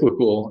not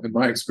cyclical in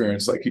my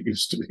experience like it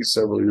used to be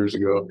several years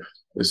ago.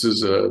 This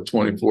is a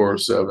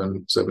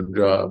 24/7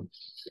 job.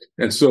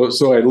 And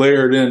so I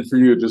layered in for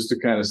you just to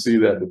kind of see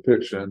that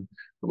depiction.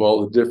 of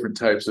all the different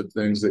types of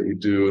things that you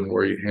do and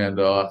where you hand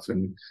off,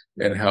 and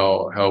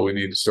how we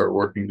need to start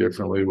working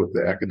differently with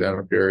the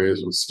academic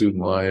areas, with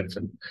student life,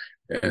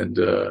 and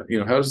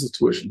how does the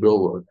tuition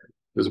bill look?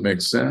 Does it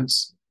make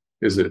sense?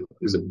 Is it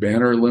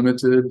banner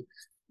limited?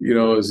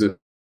 Is it,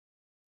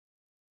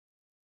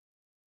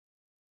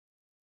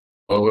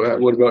 oh,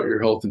 what about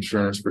your health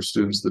insurance for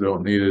students that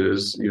don't need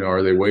it?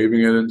 Are they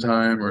waiving it in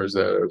time, or is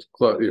that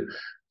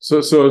so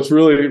it's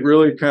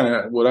really kind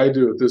of what I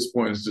do at this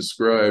point is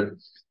describe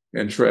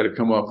and try to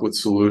come up with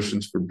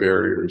solutions for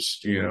barriers,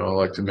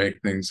 like to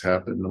make things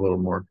happen a little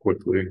more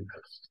quickly.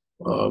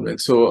 And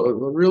so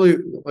really,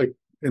 like,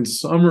 in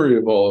summary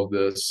of all of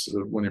this,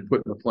 when you're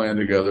putting a plan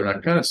together, and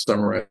I kind of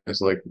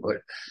summarize like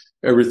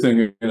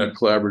everything in a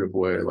collaborative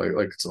way,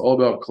 like it's all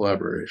about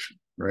collaboration,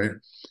 right?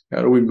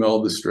 How do we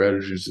meld the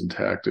strategies and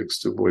tactics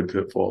to avoid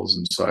pitfalls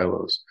and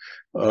silos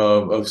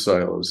of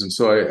silos? And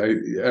so I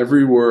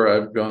everywhere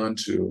I've gone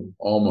to,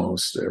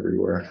 almost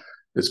everywhere,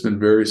 it's been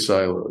very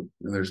siloed,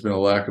 and there's been a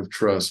lack of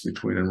trust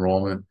between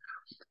enrollment,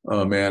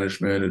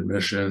 management,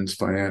 admissions,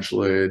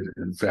 financial aid,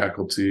 and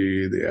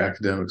faculty, the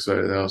academic side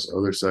of the house,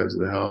 other sides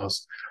of the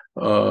house.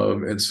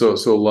 And so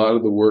a lot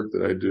of the work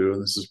that I do,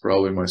 and this is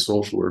probably my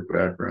social work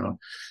background,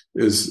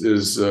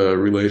 is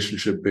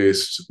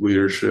relationship-based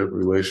leadership,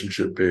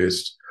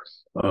 relationship-based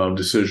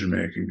decision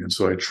making. And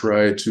so I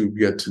try to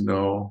get to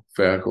know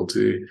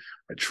faculty,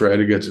 I try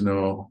to get to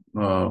know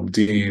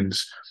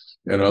deans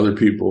and other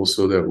people,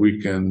 so that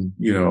we can,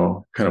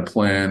 kind of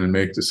plan and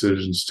make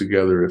decisions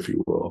together, if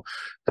you will.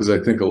 Because I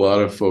think a lot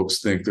of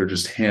folks think they're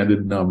just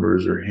handed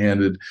numbers or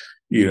handed,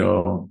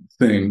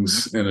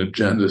 things and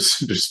agendas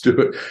to just do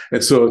it.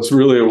 And so it's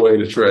really a way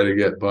to try to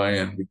get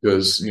buy-in,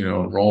 because,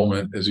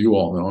 enrollment, as you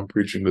all know, I'm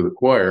preaching to the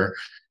choir,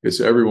 it's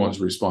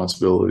everyone's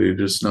responsibility,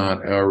 just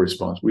not our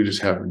responsibility. We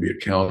just happen to be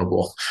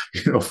accountable,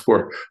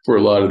 for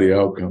a lot of the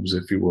outcomes,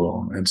 if you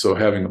will. And so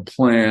having a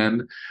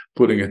plan,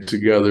 putting it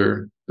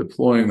together,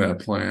 deploying that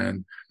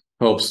plan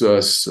helps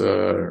us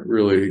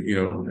really,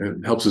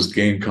 it helps us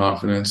gain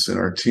confidence in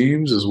our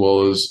teams, as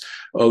well as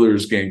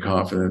others gain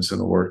confidence in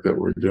the work that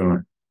we're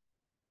doing.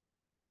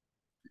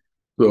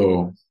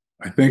 So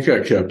I think I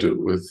kept it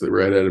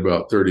right at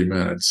about 30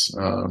 minutes.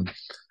 And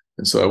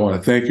so I want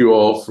to thank you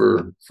all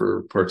for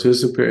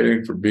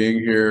participating, for being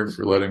here,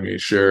 for letting me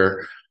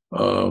share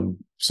some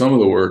of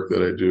the work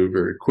that I do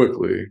very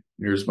quickly.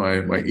 Here's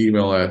my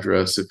email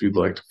address. If you'd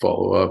like to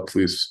follow up,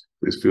 please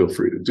feel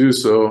free to do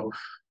so.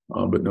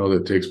 But know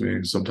that it takes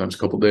me sometimes a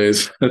couple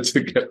days to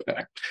get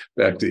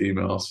back to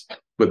emails.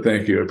 But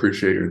thank you. I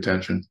appreciate your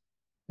attention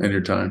and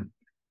your time.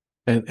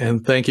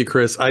 And thank you,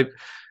 Chris.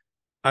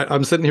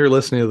 I'm sitting here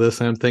listening to this,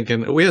 and I'm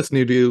thinking we just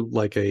need to do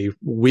like a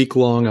week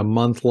long, a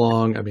month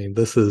long. I mean,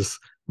 this is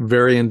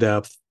very in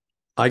depth.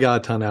 I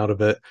got a ton out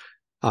of it.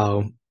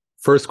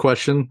 First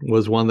question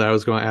was one that I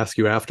was going to ask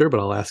you after,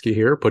 but I'll ask you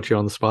here, put you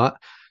on the spot.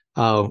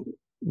 Are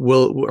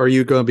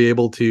you going to be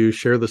able to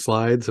share the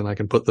slides, and I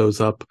can put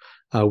those up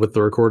with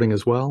the recording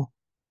as well?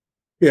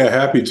 Yeah,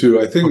 happy to.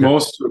 I think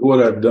most of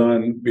what I've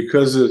done,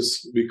 because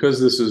this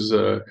is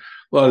a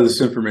lot of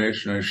this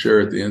information I share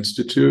at the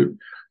Institute,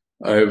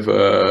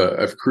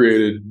 I've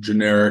created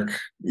generic,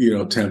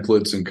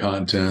 templates and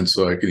content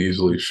so I can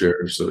easily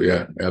share. So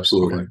yeah,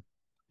 absolutely. Okay.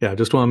 Yeah,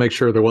 just want to make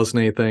sure there wasn't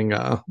anything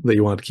that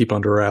you wanted to keep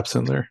under wraps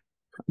in there.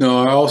 No,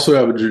 I also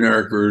have a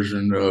generic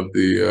version of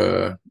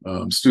the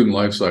student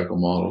lifecycle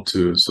model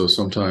too. So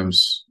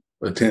sometimes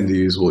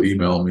attendees will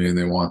email me and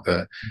they want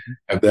that,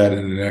 have that in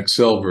an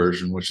Excel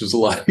version, which is a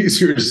lot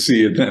easier to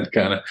see and then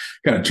kind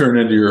of turn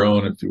into your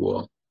own, if you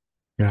will.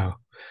 Yeah.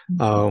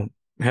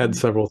 Had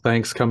several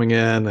thanks coming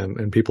in,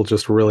 and people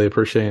just really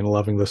appreciating and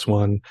loving this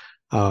one.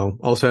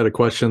 Also had a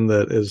question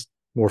that is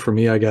more for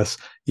me, I guess.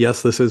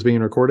 Yes, this is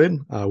being recorded.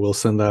 We'll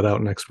send that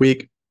out next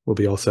week. We'll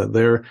be all set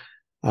there.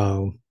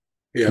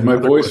 Yeah, my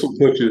voice will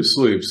put you to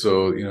sleep.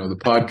 So, the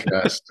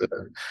podcast.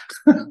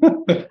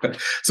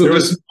 So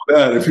just know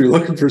that if you're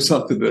looking for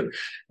something that,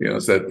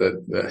 it's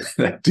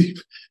that deep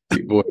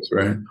voice,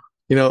 right?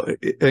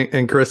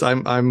 And Chris,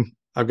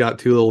 I've got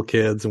 2 little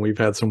kids, and we've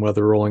had some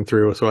weather rolling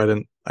through, so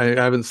I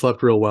haven't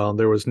slept real well, and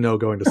there was no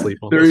going to sleep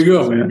on there this. You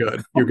go, so man.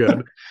 You're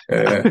good.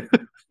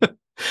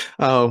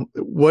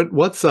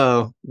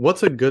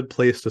 What's a good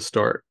place to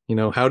start?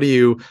 How do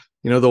you,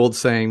 the old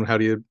saying, how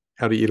do you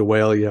eat a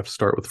whale? You have to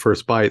start with the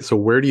first bite. So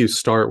where do you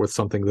start with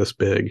something this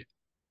big?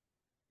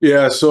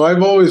 Yeah, so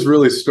I've always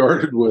really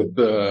started with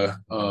the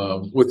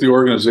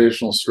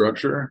organizational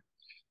structure,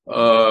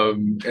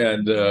 and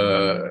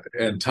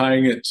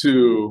tying it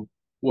to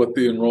what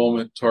the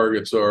enrollment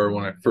targets are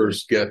when I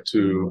first get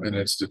to an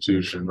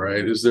institution,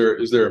 right? Is there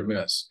a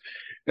miss?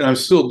 And I'm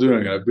still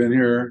doing it. I've been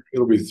here,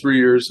 it'll be 3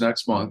 years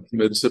next month,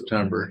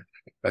 mid-September.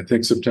 I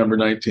think September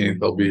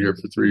 19th, I'll be here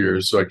for 3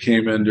 years. So I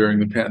came in during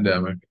the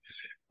pandemic,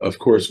 of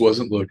course,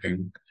 wasn't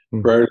looking.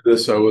 Prior to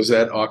this, I was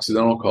at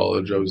Occidental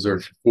College. I was there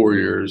for 4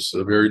 years,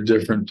 a very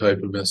different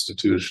type of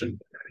institution.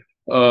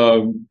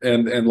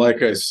 And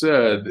like I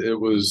said, it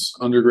was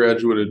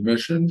undergraduate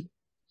admission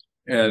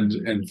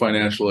and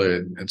financial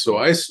aid. And so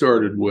I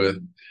started with,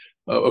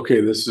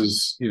 okay, this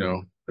is,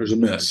 there's a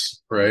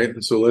miss, right?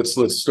 And so let's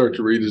start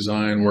to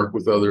redesign, work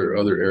with other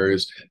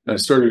areas. And I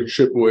started to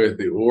chip away at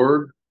the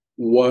org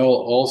while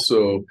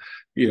also,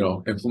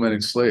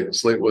 implementing Slate.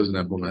 Slate wasn't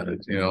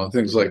implemented,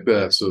 things like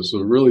that. So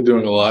really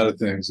doing a lot of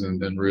things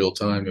in real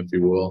time, if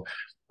you will.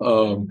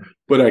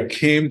 But I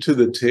came to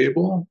the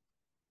table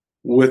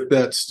with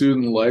that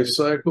student life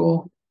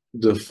cycle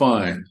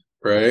defined,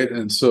 right?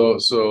 And so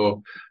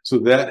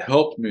that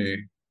helped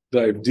me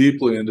dive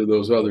deeply into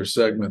those other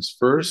segments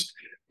first,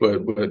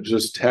 but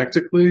just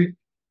tactically,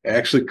 I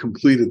actually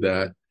completed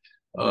that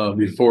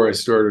before I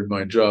started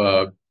my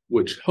job,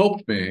 which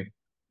helped me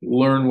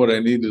learn what I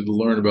needed to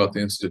learn about the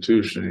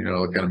institution,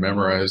 kind of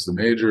memorize the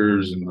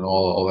majors and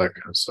all that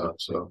kind of stuff.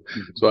 So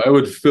I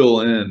would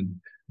fill in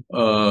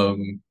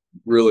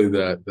really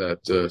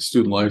that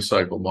student life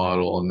cycle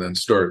model and then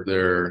start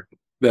there.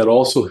 That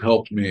also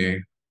helped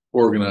me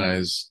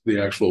organize the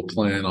actual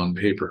plan on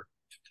paper.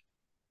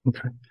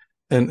 Okay.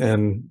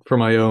 And for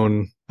my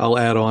own, I'll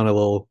add on a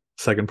little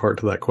second part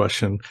to that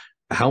question.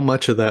 How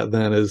much of that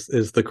then is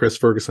the Chris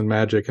Ferguson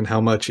magic, and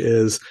how much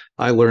is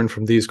I learned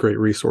from these great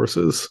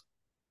resources?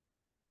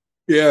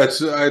 Yeah,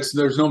 it's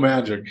there's no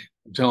magic.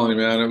 I'm telling you,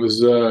 man. It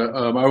was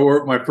I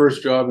worked my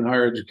first job in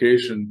higher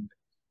education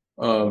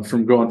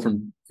from going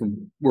from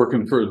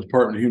working for the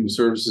Department of Human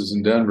Services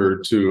in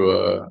Denver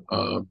to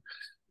kind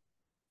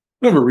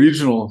of a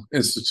regional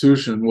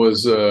institution.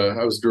 Was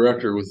I was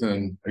director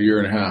within a year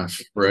and a half,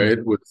 right,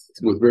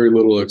 with very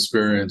little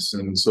experience,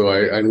 and so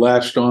I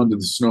latched on to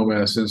the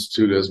Snowmass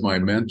Institute as my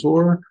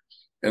mentor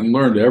and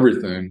learned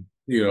everything,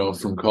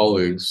 from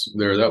colleagues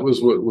there. That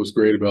was what was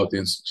great about the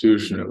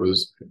institution. It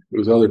was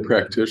other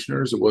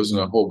practitioners. It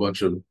wasn't a whole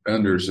bunch of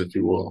vendors, if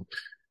you will.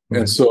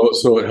 And so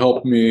it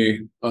helped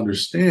me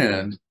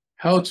understand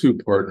how to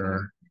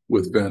partner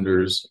with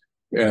vendors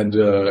and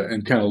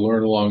kind of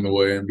learn along the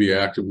way and be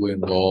actively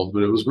involved.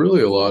 But it was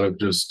really a lot of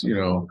just,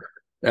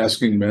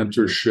 asking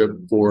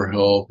mentorship for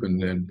help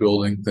and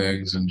building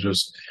things and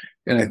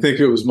I think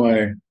it was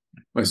my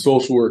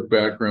social work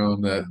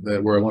background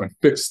that where I want to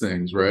fix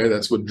things, right?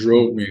 That's what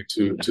drove me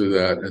to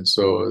that. And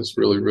so it's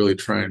really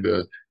trying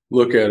to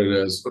look at it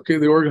as, okay,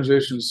 the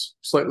organization's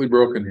slightly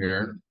broken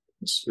here.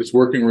 It's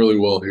working really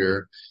well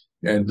here,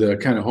 and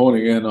kind of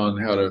honing in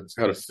on how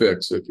to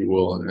fix, if you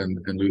will,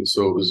 and do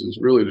so. It was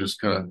really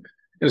just kind of,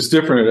 it's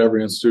different at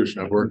every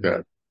institution I've worked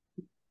at.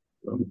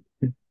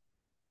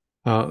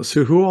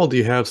 So who all do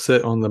you have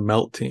sit on the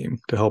MELT team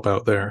to help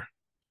out there?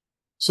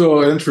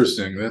 So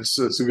interesting. That's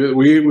a good.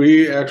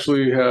 We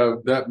actually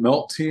have that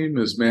MELT team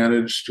is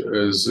managed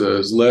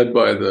is led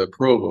by the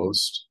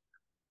provost,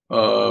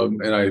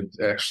 and I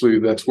actually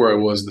that's where I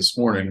was this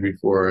morning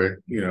before I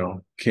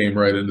came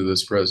right into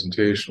this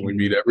presentation. We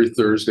meet every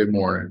Thursday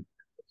morning,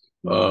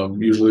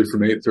 usually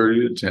from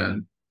 8:30 to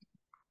 10,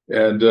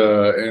 and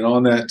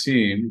on that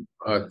team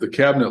at the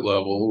cabinet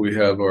level we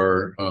have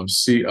our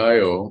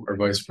CIO, our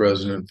vice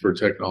president for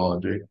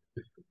technology.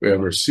 We have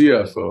our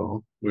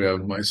CFO. We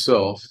have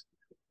myself.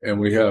 And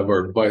we have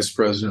our vice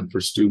president for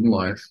student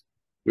life.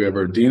 We have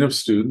our dean of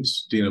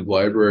students, dean of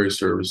library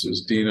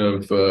services, dean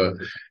of,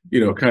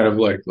 kind of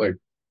like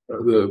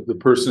the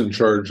person in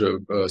charge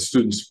of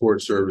student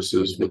support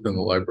services within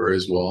the library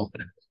as well.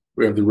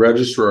 We have the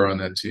registrar on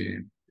that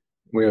team.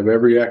 We have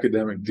every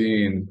academic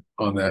dean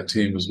on that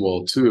team as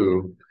well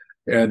too,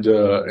 and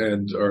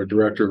our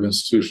director of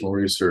institutional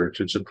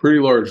research. It's a pretty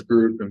large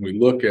group, and we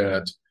look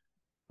at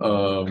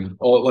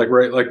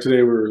like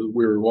today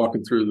we were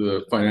walking through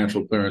the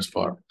financial clearance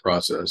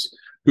process.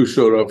 Who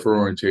showed up for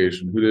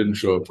orientation? Who didn't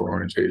show up for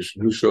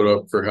orientation? Who showed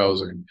up for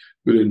housing?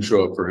 Who didn't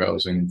show up for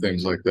housing?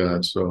 Things like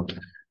that. So,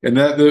 and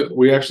that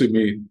we actually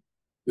meet.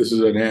 This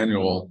is an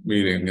annual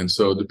meeting, and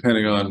so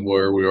depending on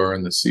where we are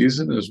in the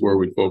season is where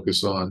we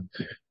focus on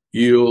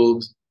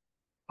yield,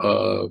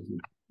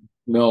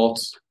 MELT,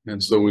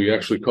 and so we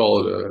actually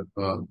call it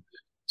a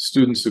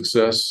student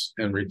success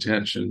and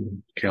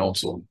retention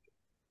council.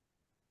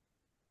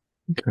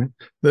 Okay.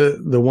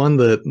 The one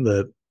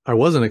that I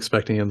wasn't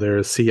expecting in there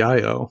is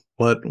CIO.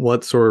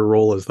 What sort of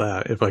role is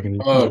that? If I can,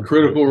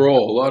 critical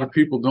role. A lot of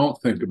people don't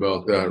think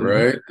about that,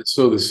 right?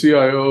 So the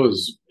CIO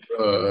is,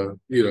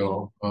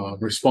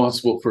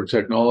 responsible for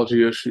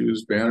technology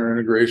issues, banner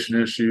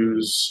integration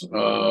issues.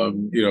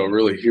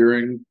 Really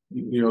hearing,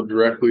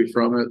 directly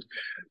from it.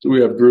 So we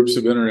have groups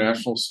of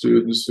international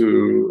students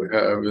who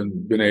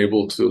haven't been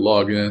able to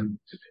log in,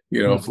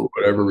 for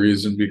whatever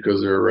reason,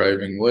 because they're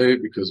arriving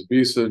late because of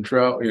visa and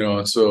travel,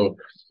 and so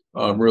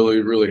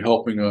really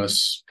helping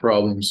us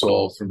problem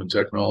solve from a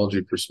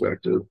technology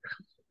perspective.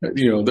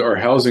 Our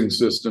housing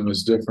system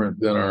is different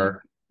than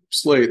our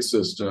Slate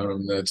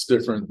system. That's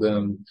different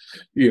than,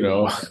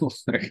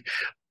 like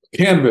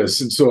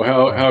Canvas. And so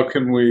how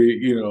can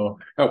we,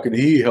 how can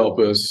he help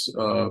us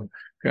kind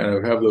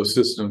of have those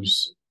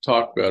systems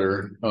talk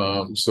better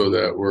so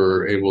that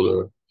we're able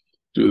to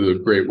do the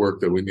great work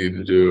that we need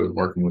to do in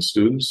working with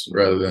students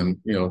rather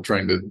than,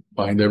 trying to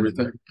find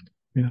everything.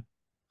 Yeah.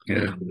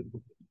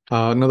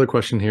 Another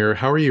question here.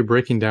 How are you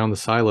breaking down the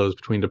silos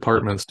between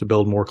departments to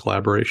build more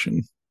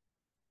collaboration?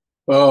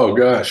 Oh,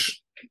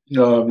 gosh.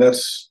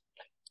 That's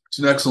It's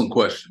an excellent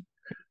question.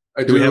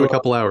 Do we have a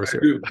couple hours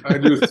here? I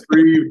do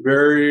three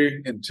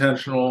very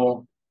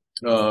intentional,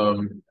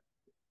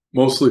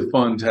 mostly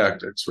fun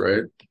tactics,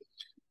 right?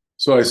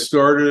 So I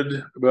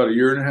started about a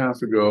year and a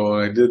half ago,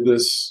 and I did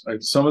this.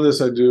 Some of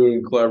this I do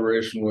in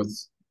collaboration with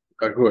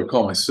who I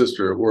call my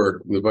sister at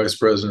work, the vice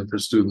president for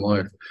student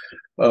life.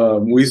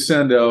 We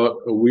send out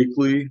a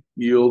weekly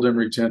yield and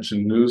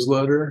retention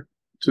newsletter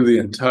to the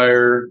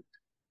entire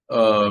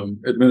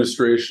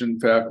administration,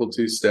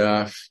 faculty,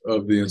 staff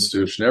of the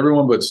institution,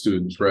 everyone but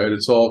students, right?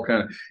 It's all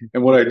kind of,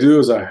 and what I do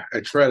is I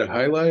try to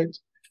highlight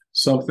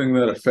something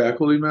that a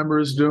faculty member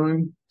is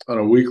doing on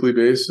a weekly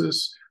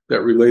basis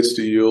that relates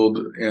to yield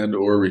and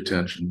or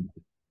retention.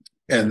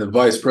 And the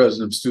vice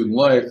president of student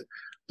life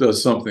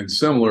does something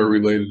similar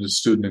related to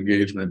student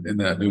engagement in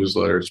that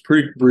newsletter. It's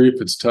pretty brief,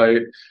 it's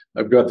tight.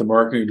 I've got the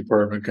marketing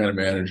department kind of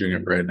managing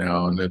it right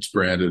now, and it's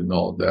branded and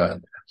all of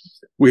that.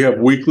 We have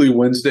weekly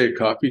Wednesday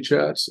coffee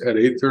chats at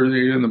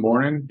 8:30 in the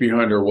morning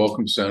behind our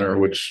welcome center,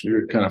 which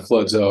kind of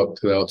floods out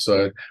to the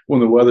outside. When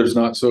the weather's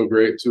not so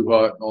great, too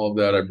hot, and all of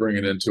that, I bring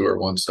it into our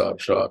one-stop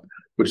shop,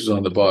 which is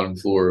on the bottom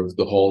floor of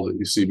the hall that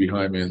you see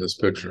behind me in this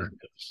picture.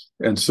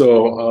 And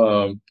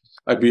so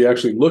I'd be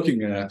actually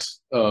looking at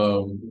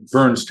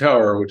Burns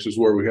Tower, which is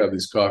where we have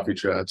these coffee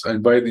chats. I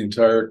invite the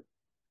entire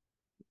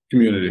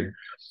community.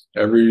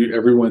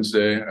 Every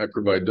Wednesday, I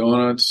provide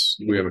donuts.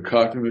 We have a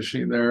coffee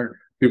machine there.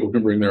 People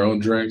can bring their own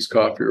drinks,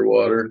 coffee or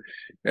water.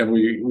 And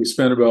we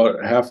spend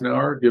about half an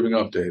hour giving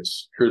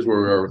updates. Here's where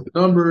we are with the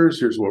numbers.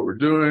 Here's what we're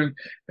doing.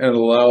 And it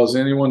allows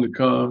anyone to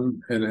come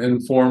and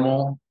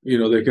informal,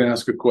 they can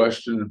ask a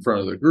question in front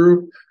of the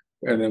group.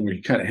 And then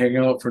we kind of hang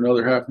out for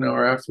another half an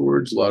hour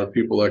afterwards. A lot of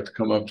people like to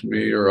come up to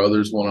me or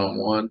others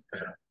one-on-one.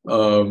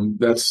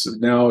 That's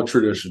now a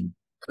tradition.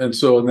 And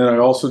then I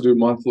also do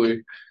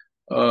monthly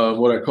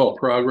what I call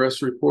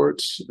progress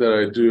reports that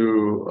I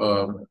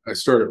do. I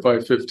start at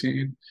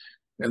 5:15.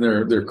 And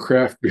they're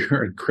craft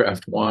beer and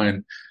craft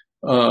wine,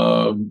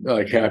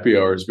 like happy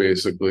hours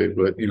basically.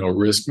 But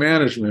risk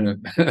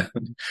management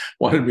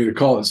wanted me to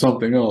call it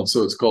something else,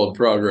 so it's called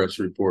progress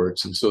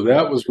reports. And so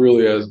that was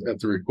really at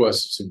the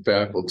request of some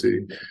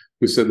faculty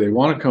who said they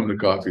want to come to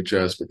coffee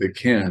chats, but they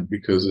can't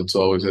because it's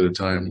always at a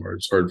time where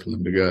it's hard for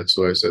them to get.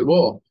 So I said,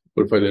 well,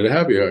 what if I did a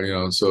happy hour?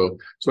 And so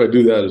I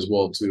do that as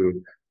well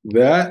too.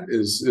 That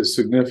is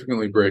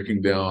significantly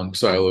breaking down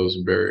silos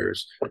and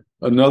barriers.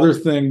 Another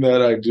thing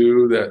that I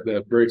do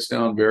that breaks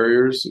down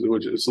barriers,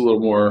 which is a little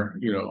more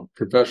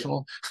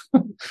professional,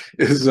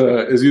 is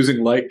using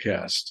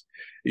Lightcast.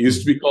 It used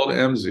to be called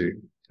MZ,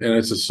 and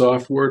it's a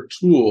software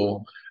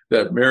tool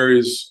that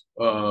marries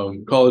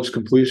college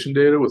completion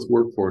data with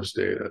workforce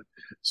data.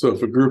 So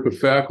if a group of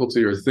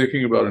faculty are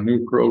thinking about a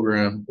new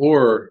program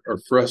or are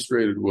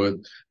frustrated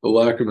with the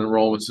lack of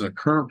enrollments in a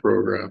current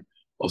program,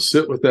 I'll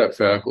sit with that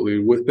faculty,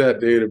 with that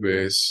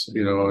database,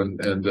 and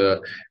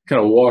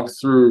kind of walk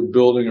through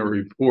building a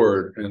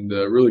report and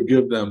really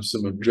give them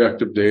some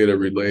objective data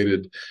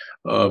related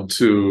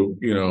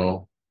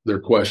to, their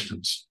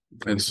questions.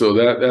 And so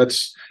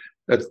that's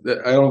I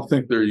don't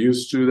think they're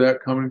used to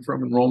that coming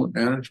from enrollment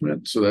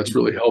management. So that's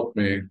really helped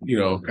me,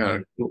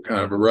 kind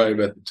of arrive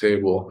at the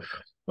table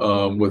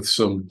with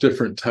some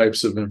different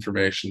types of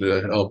information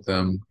to help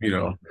them,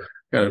 kind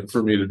of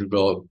for me to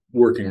develop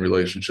working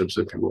relationships,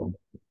 if you will.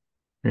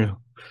 Yeah.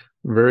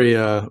 Very,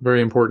 very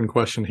important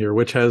question here.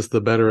 Which has the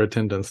better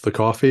attendance, the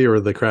coffee or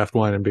the craft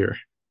wine and beer?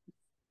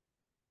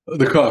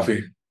 The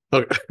coffee.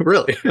 Okay,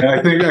 really?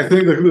 I think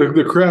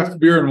the craft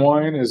beer and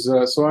wine is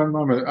so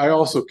I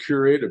also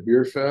curate a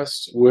beer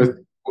fest with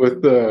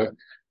the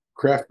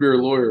craft beer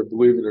lawyer,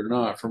 believe it or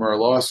not, from our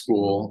law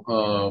school.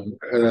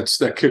 And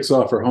that kicks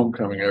off our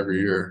homecoming every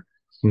year.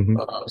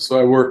 Mm-hmm. So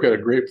I work at a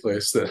great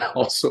place that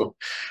also,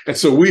 and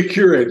so we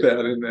curate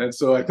that, and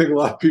so I think a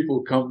lot of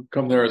people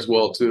come there as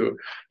well too.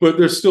 But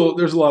there's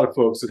a lot of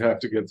folks that have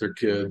to get their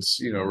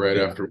kids, right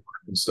after work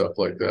and stuff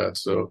like that.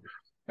 So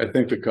I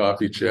think the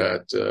coffee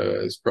chat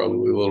is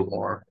probably a little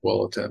more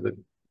well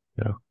attended.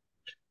 Yeah.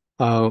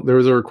 There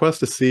was a request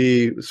to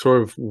see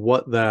sort of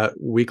what that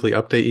weekly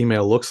update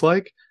email looks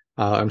like.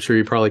 I'm sure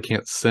you probably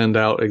can't send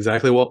out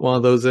exactly what one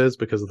of those is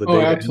because of the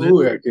data.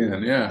 Absolutely, I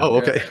can. Yeah. Oh,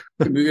 okay.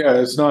 Yeah,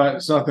 it's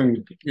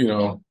nothing.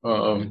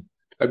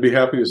 I'd be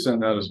happy to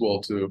send that as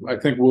well too. I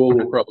think Will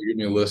probably give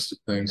me a list of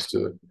things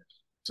to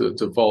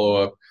follow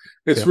up.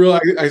 It's real.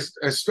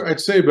 I'd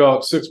say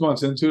about 6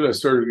 months into it, I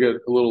started to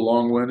get a little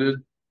long-winded,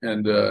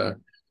 and then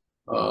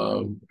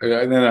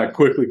I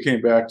quickly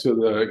came back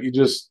to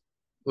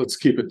let's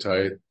keep it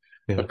tight.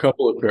 Yeah. A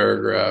couple of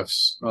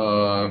paragraphs.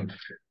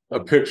 A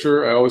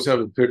picture. I always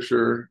have a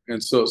picture,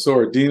 and so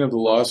our dean of the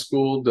law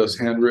school does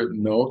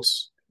handwritten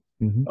notes.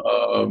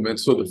 Mm-hmm. And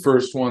so the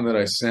first one that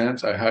I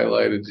sent, I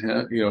highlighted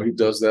him. He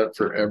does that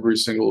for every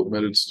single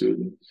admitted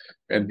student,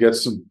 and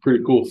gets some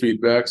pretty cool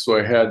feedback. So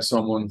I had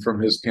someone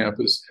from his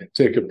campus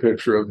take a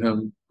picture of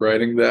him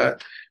writing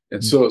that,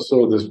 and so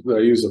I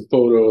use a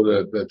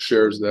photo that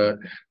shares that.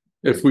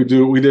 We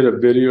did a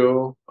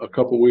video a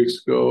couple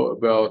weeks ago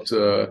about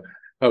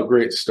how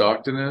great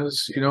Stockton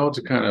is,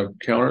 to kind of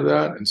counter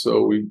that. And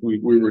so we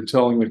were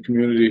telling the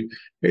community,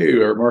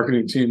 hey, our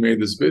marketing team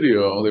made this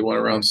video. They went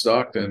around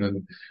Stockton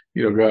and,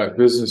 got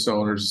business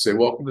owners to say,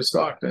 welcome to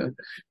Stockton,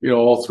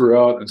 all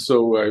throughout. And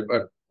so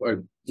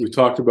we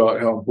talked about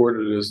how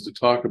important it is to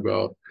talk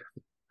about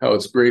how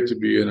it's great to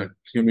be in a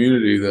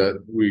community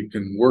that we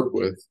can work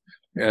with.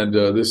 And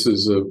this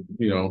is a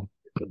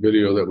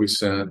video that we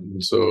sent,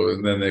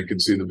 and then they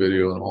could see the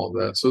video and all of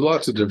that. So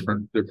lots of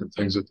different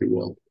things, if you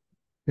will.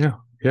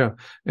 Yeah.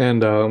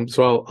 And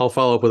so I'll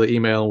follow up with an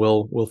email,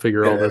 and we'll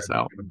figure all this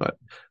out. But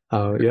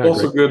it's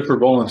also good for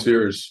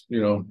volunteers,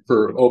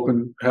 for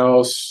open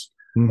house,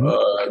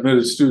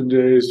 admitted student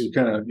days.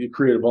 You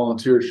create a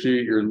volunteer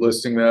sheet, you're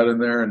listing that in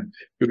there, and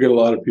you'll get a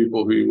lot of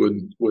people who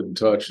you wouldn't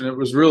touch. And it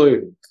was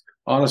really,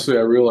 honestly,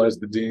 I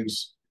realized the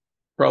deans,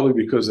 probably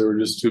because they were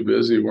just too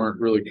busy, weren't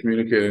really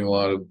communicating a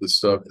lot of the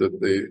stuff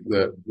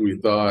that we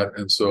thought.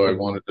 And so I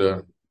wanted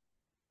to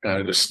kind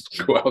of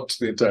just go out to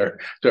the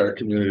entire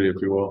community,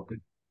 if you will.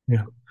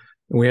 Yeah.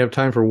 We have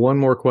time for one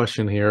more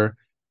question here.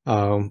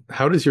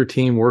 How does your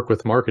team work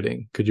with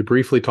marketing? Could you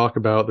briefly talk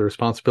about the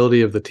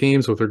responsibility of the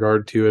teams with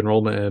regard to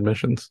enrollment and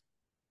admissions?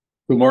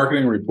 The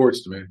marketing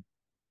reports to me.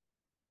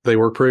 They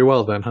work pretty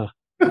well then, huh?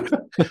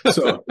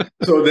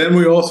 So then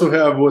we also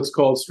have what's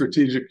called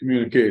strategic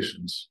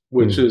communications,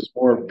 which is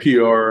more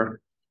PR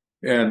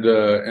and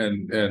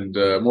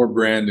more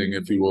branding,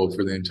 if you will,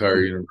 for the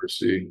entire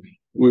university.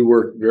 We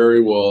work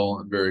very well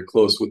and very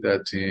close with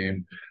that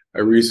team. I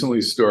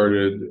recently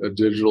started a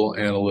digital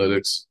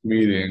analytics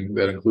meeting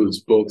that includes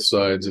both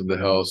sides of the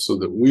house so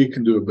that we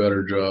can do a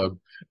better job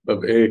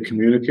of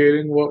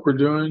communicating what we're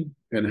doing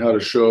and how to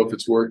show if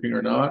it's working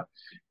or not,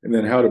 and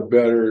then how to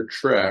better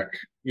track,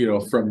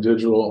 from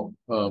digital,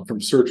 from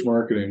search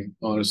marketing,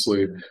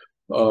 honestly,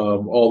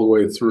 all the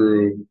way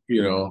through,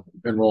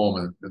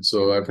 enrollment. And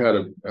so I've had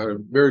a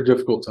very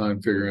difficult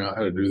time figuring out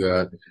how to do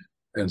that.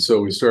 And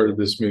so we started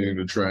this meeting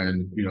to try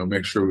and,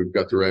 make sure we've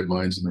got the right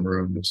minds in the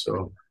room. And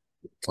so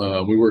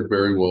we work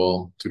very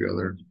well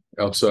together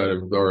outside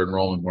of our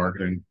enrollment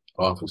marketing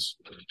office.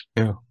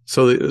 Yeah.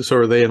 So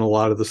are they in a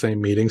lot of the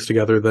same meetings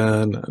together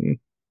then? And...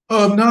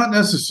 Not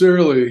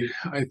necessarily.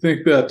 I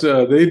think that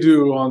they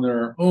do on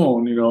their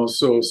own,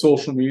 so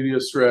social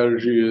media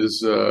strategy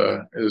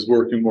is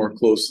working more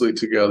closely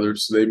together.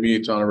 So they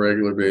meet on a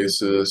regular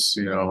basis,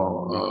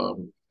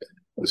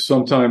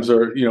 sometimes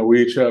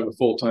we each have a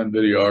full-time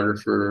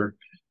videographer,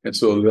 and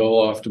so they'll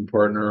often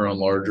partner on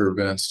larger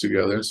events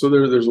together. And so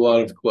there's a lot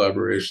of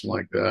collaboration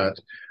like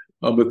that.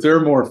 But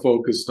they're more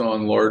focused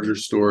on larger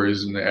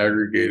stories and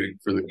aggregating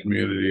for the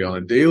community on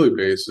a daily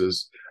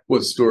basis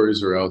what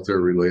stories are out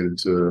there related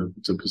to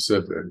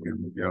Pacific.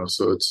 And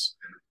so it's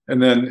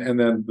and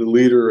then the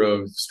leader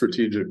of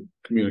strategic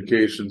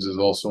communications is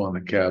also on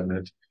the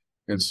cabinet.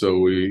 And so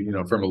we,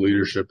 from a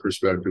leadership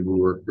perspective, we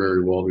work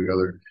very well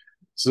together.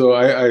 So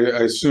I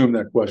assume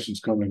that question's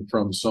coming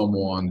from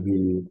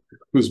someone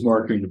whose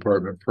marketing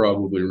department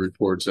probably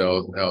reports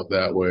out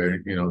that way,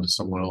 to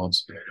someone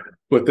else.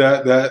 But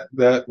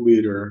that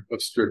leader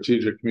of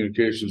strategic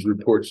communications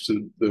reports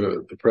to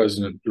the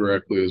president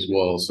directly as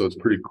well. So it's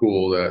pretty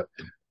cool that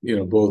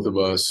both of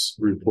us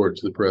report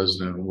to the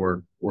president and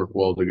work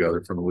well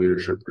together from a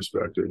leadership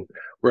perspective.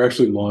 We're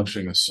actually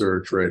launching a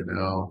search right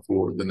now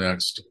for the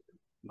next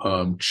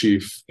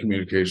chief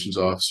communications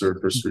officer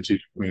for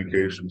strategic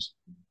communications.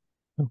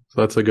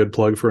 So that's a good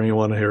plug for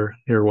anyone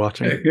here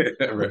watching.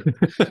 Right.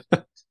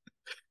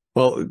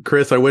 Well,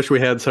 Chris, I wish we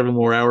had several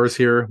more hours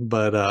here,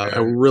 but I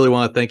really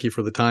want to thank you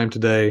for the time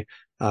today.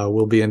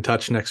 We'll be in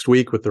touch next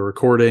week with the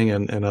recording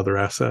and other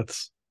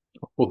assets.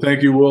 Well,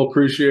 thank you, Will.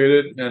 Appreciate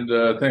it.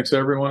 And thanks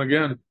everyone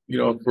again,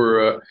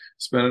 for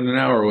spending an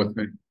hour with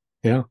me.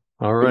 Yeah.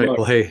 All right.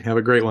 Well, hey, have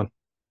a great one.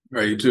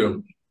 All right. You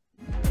too.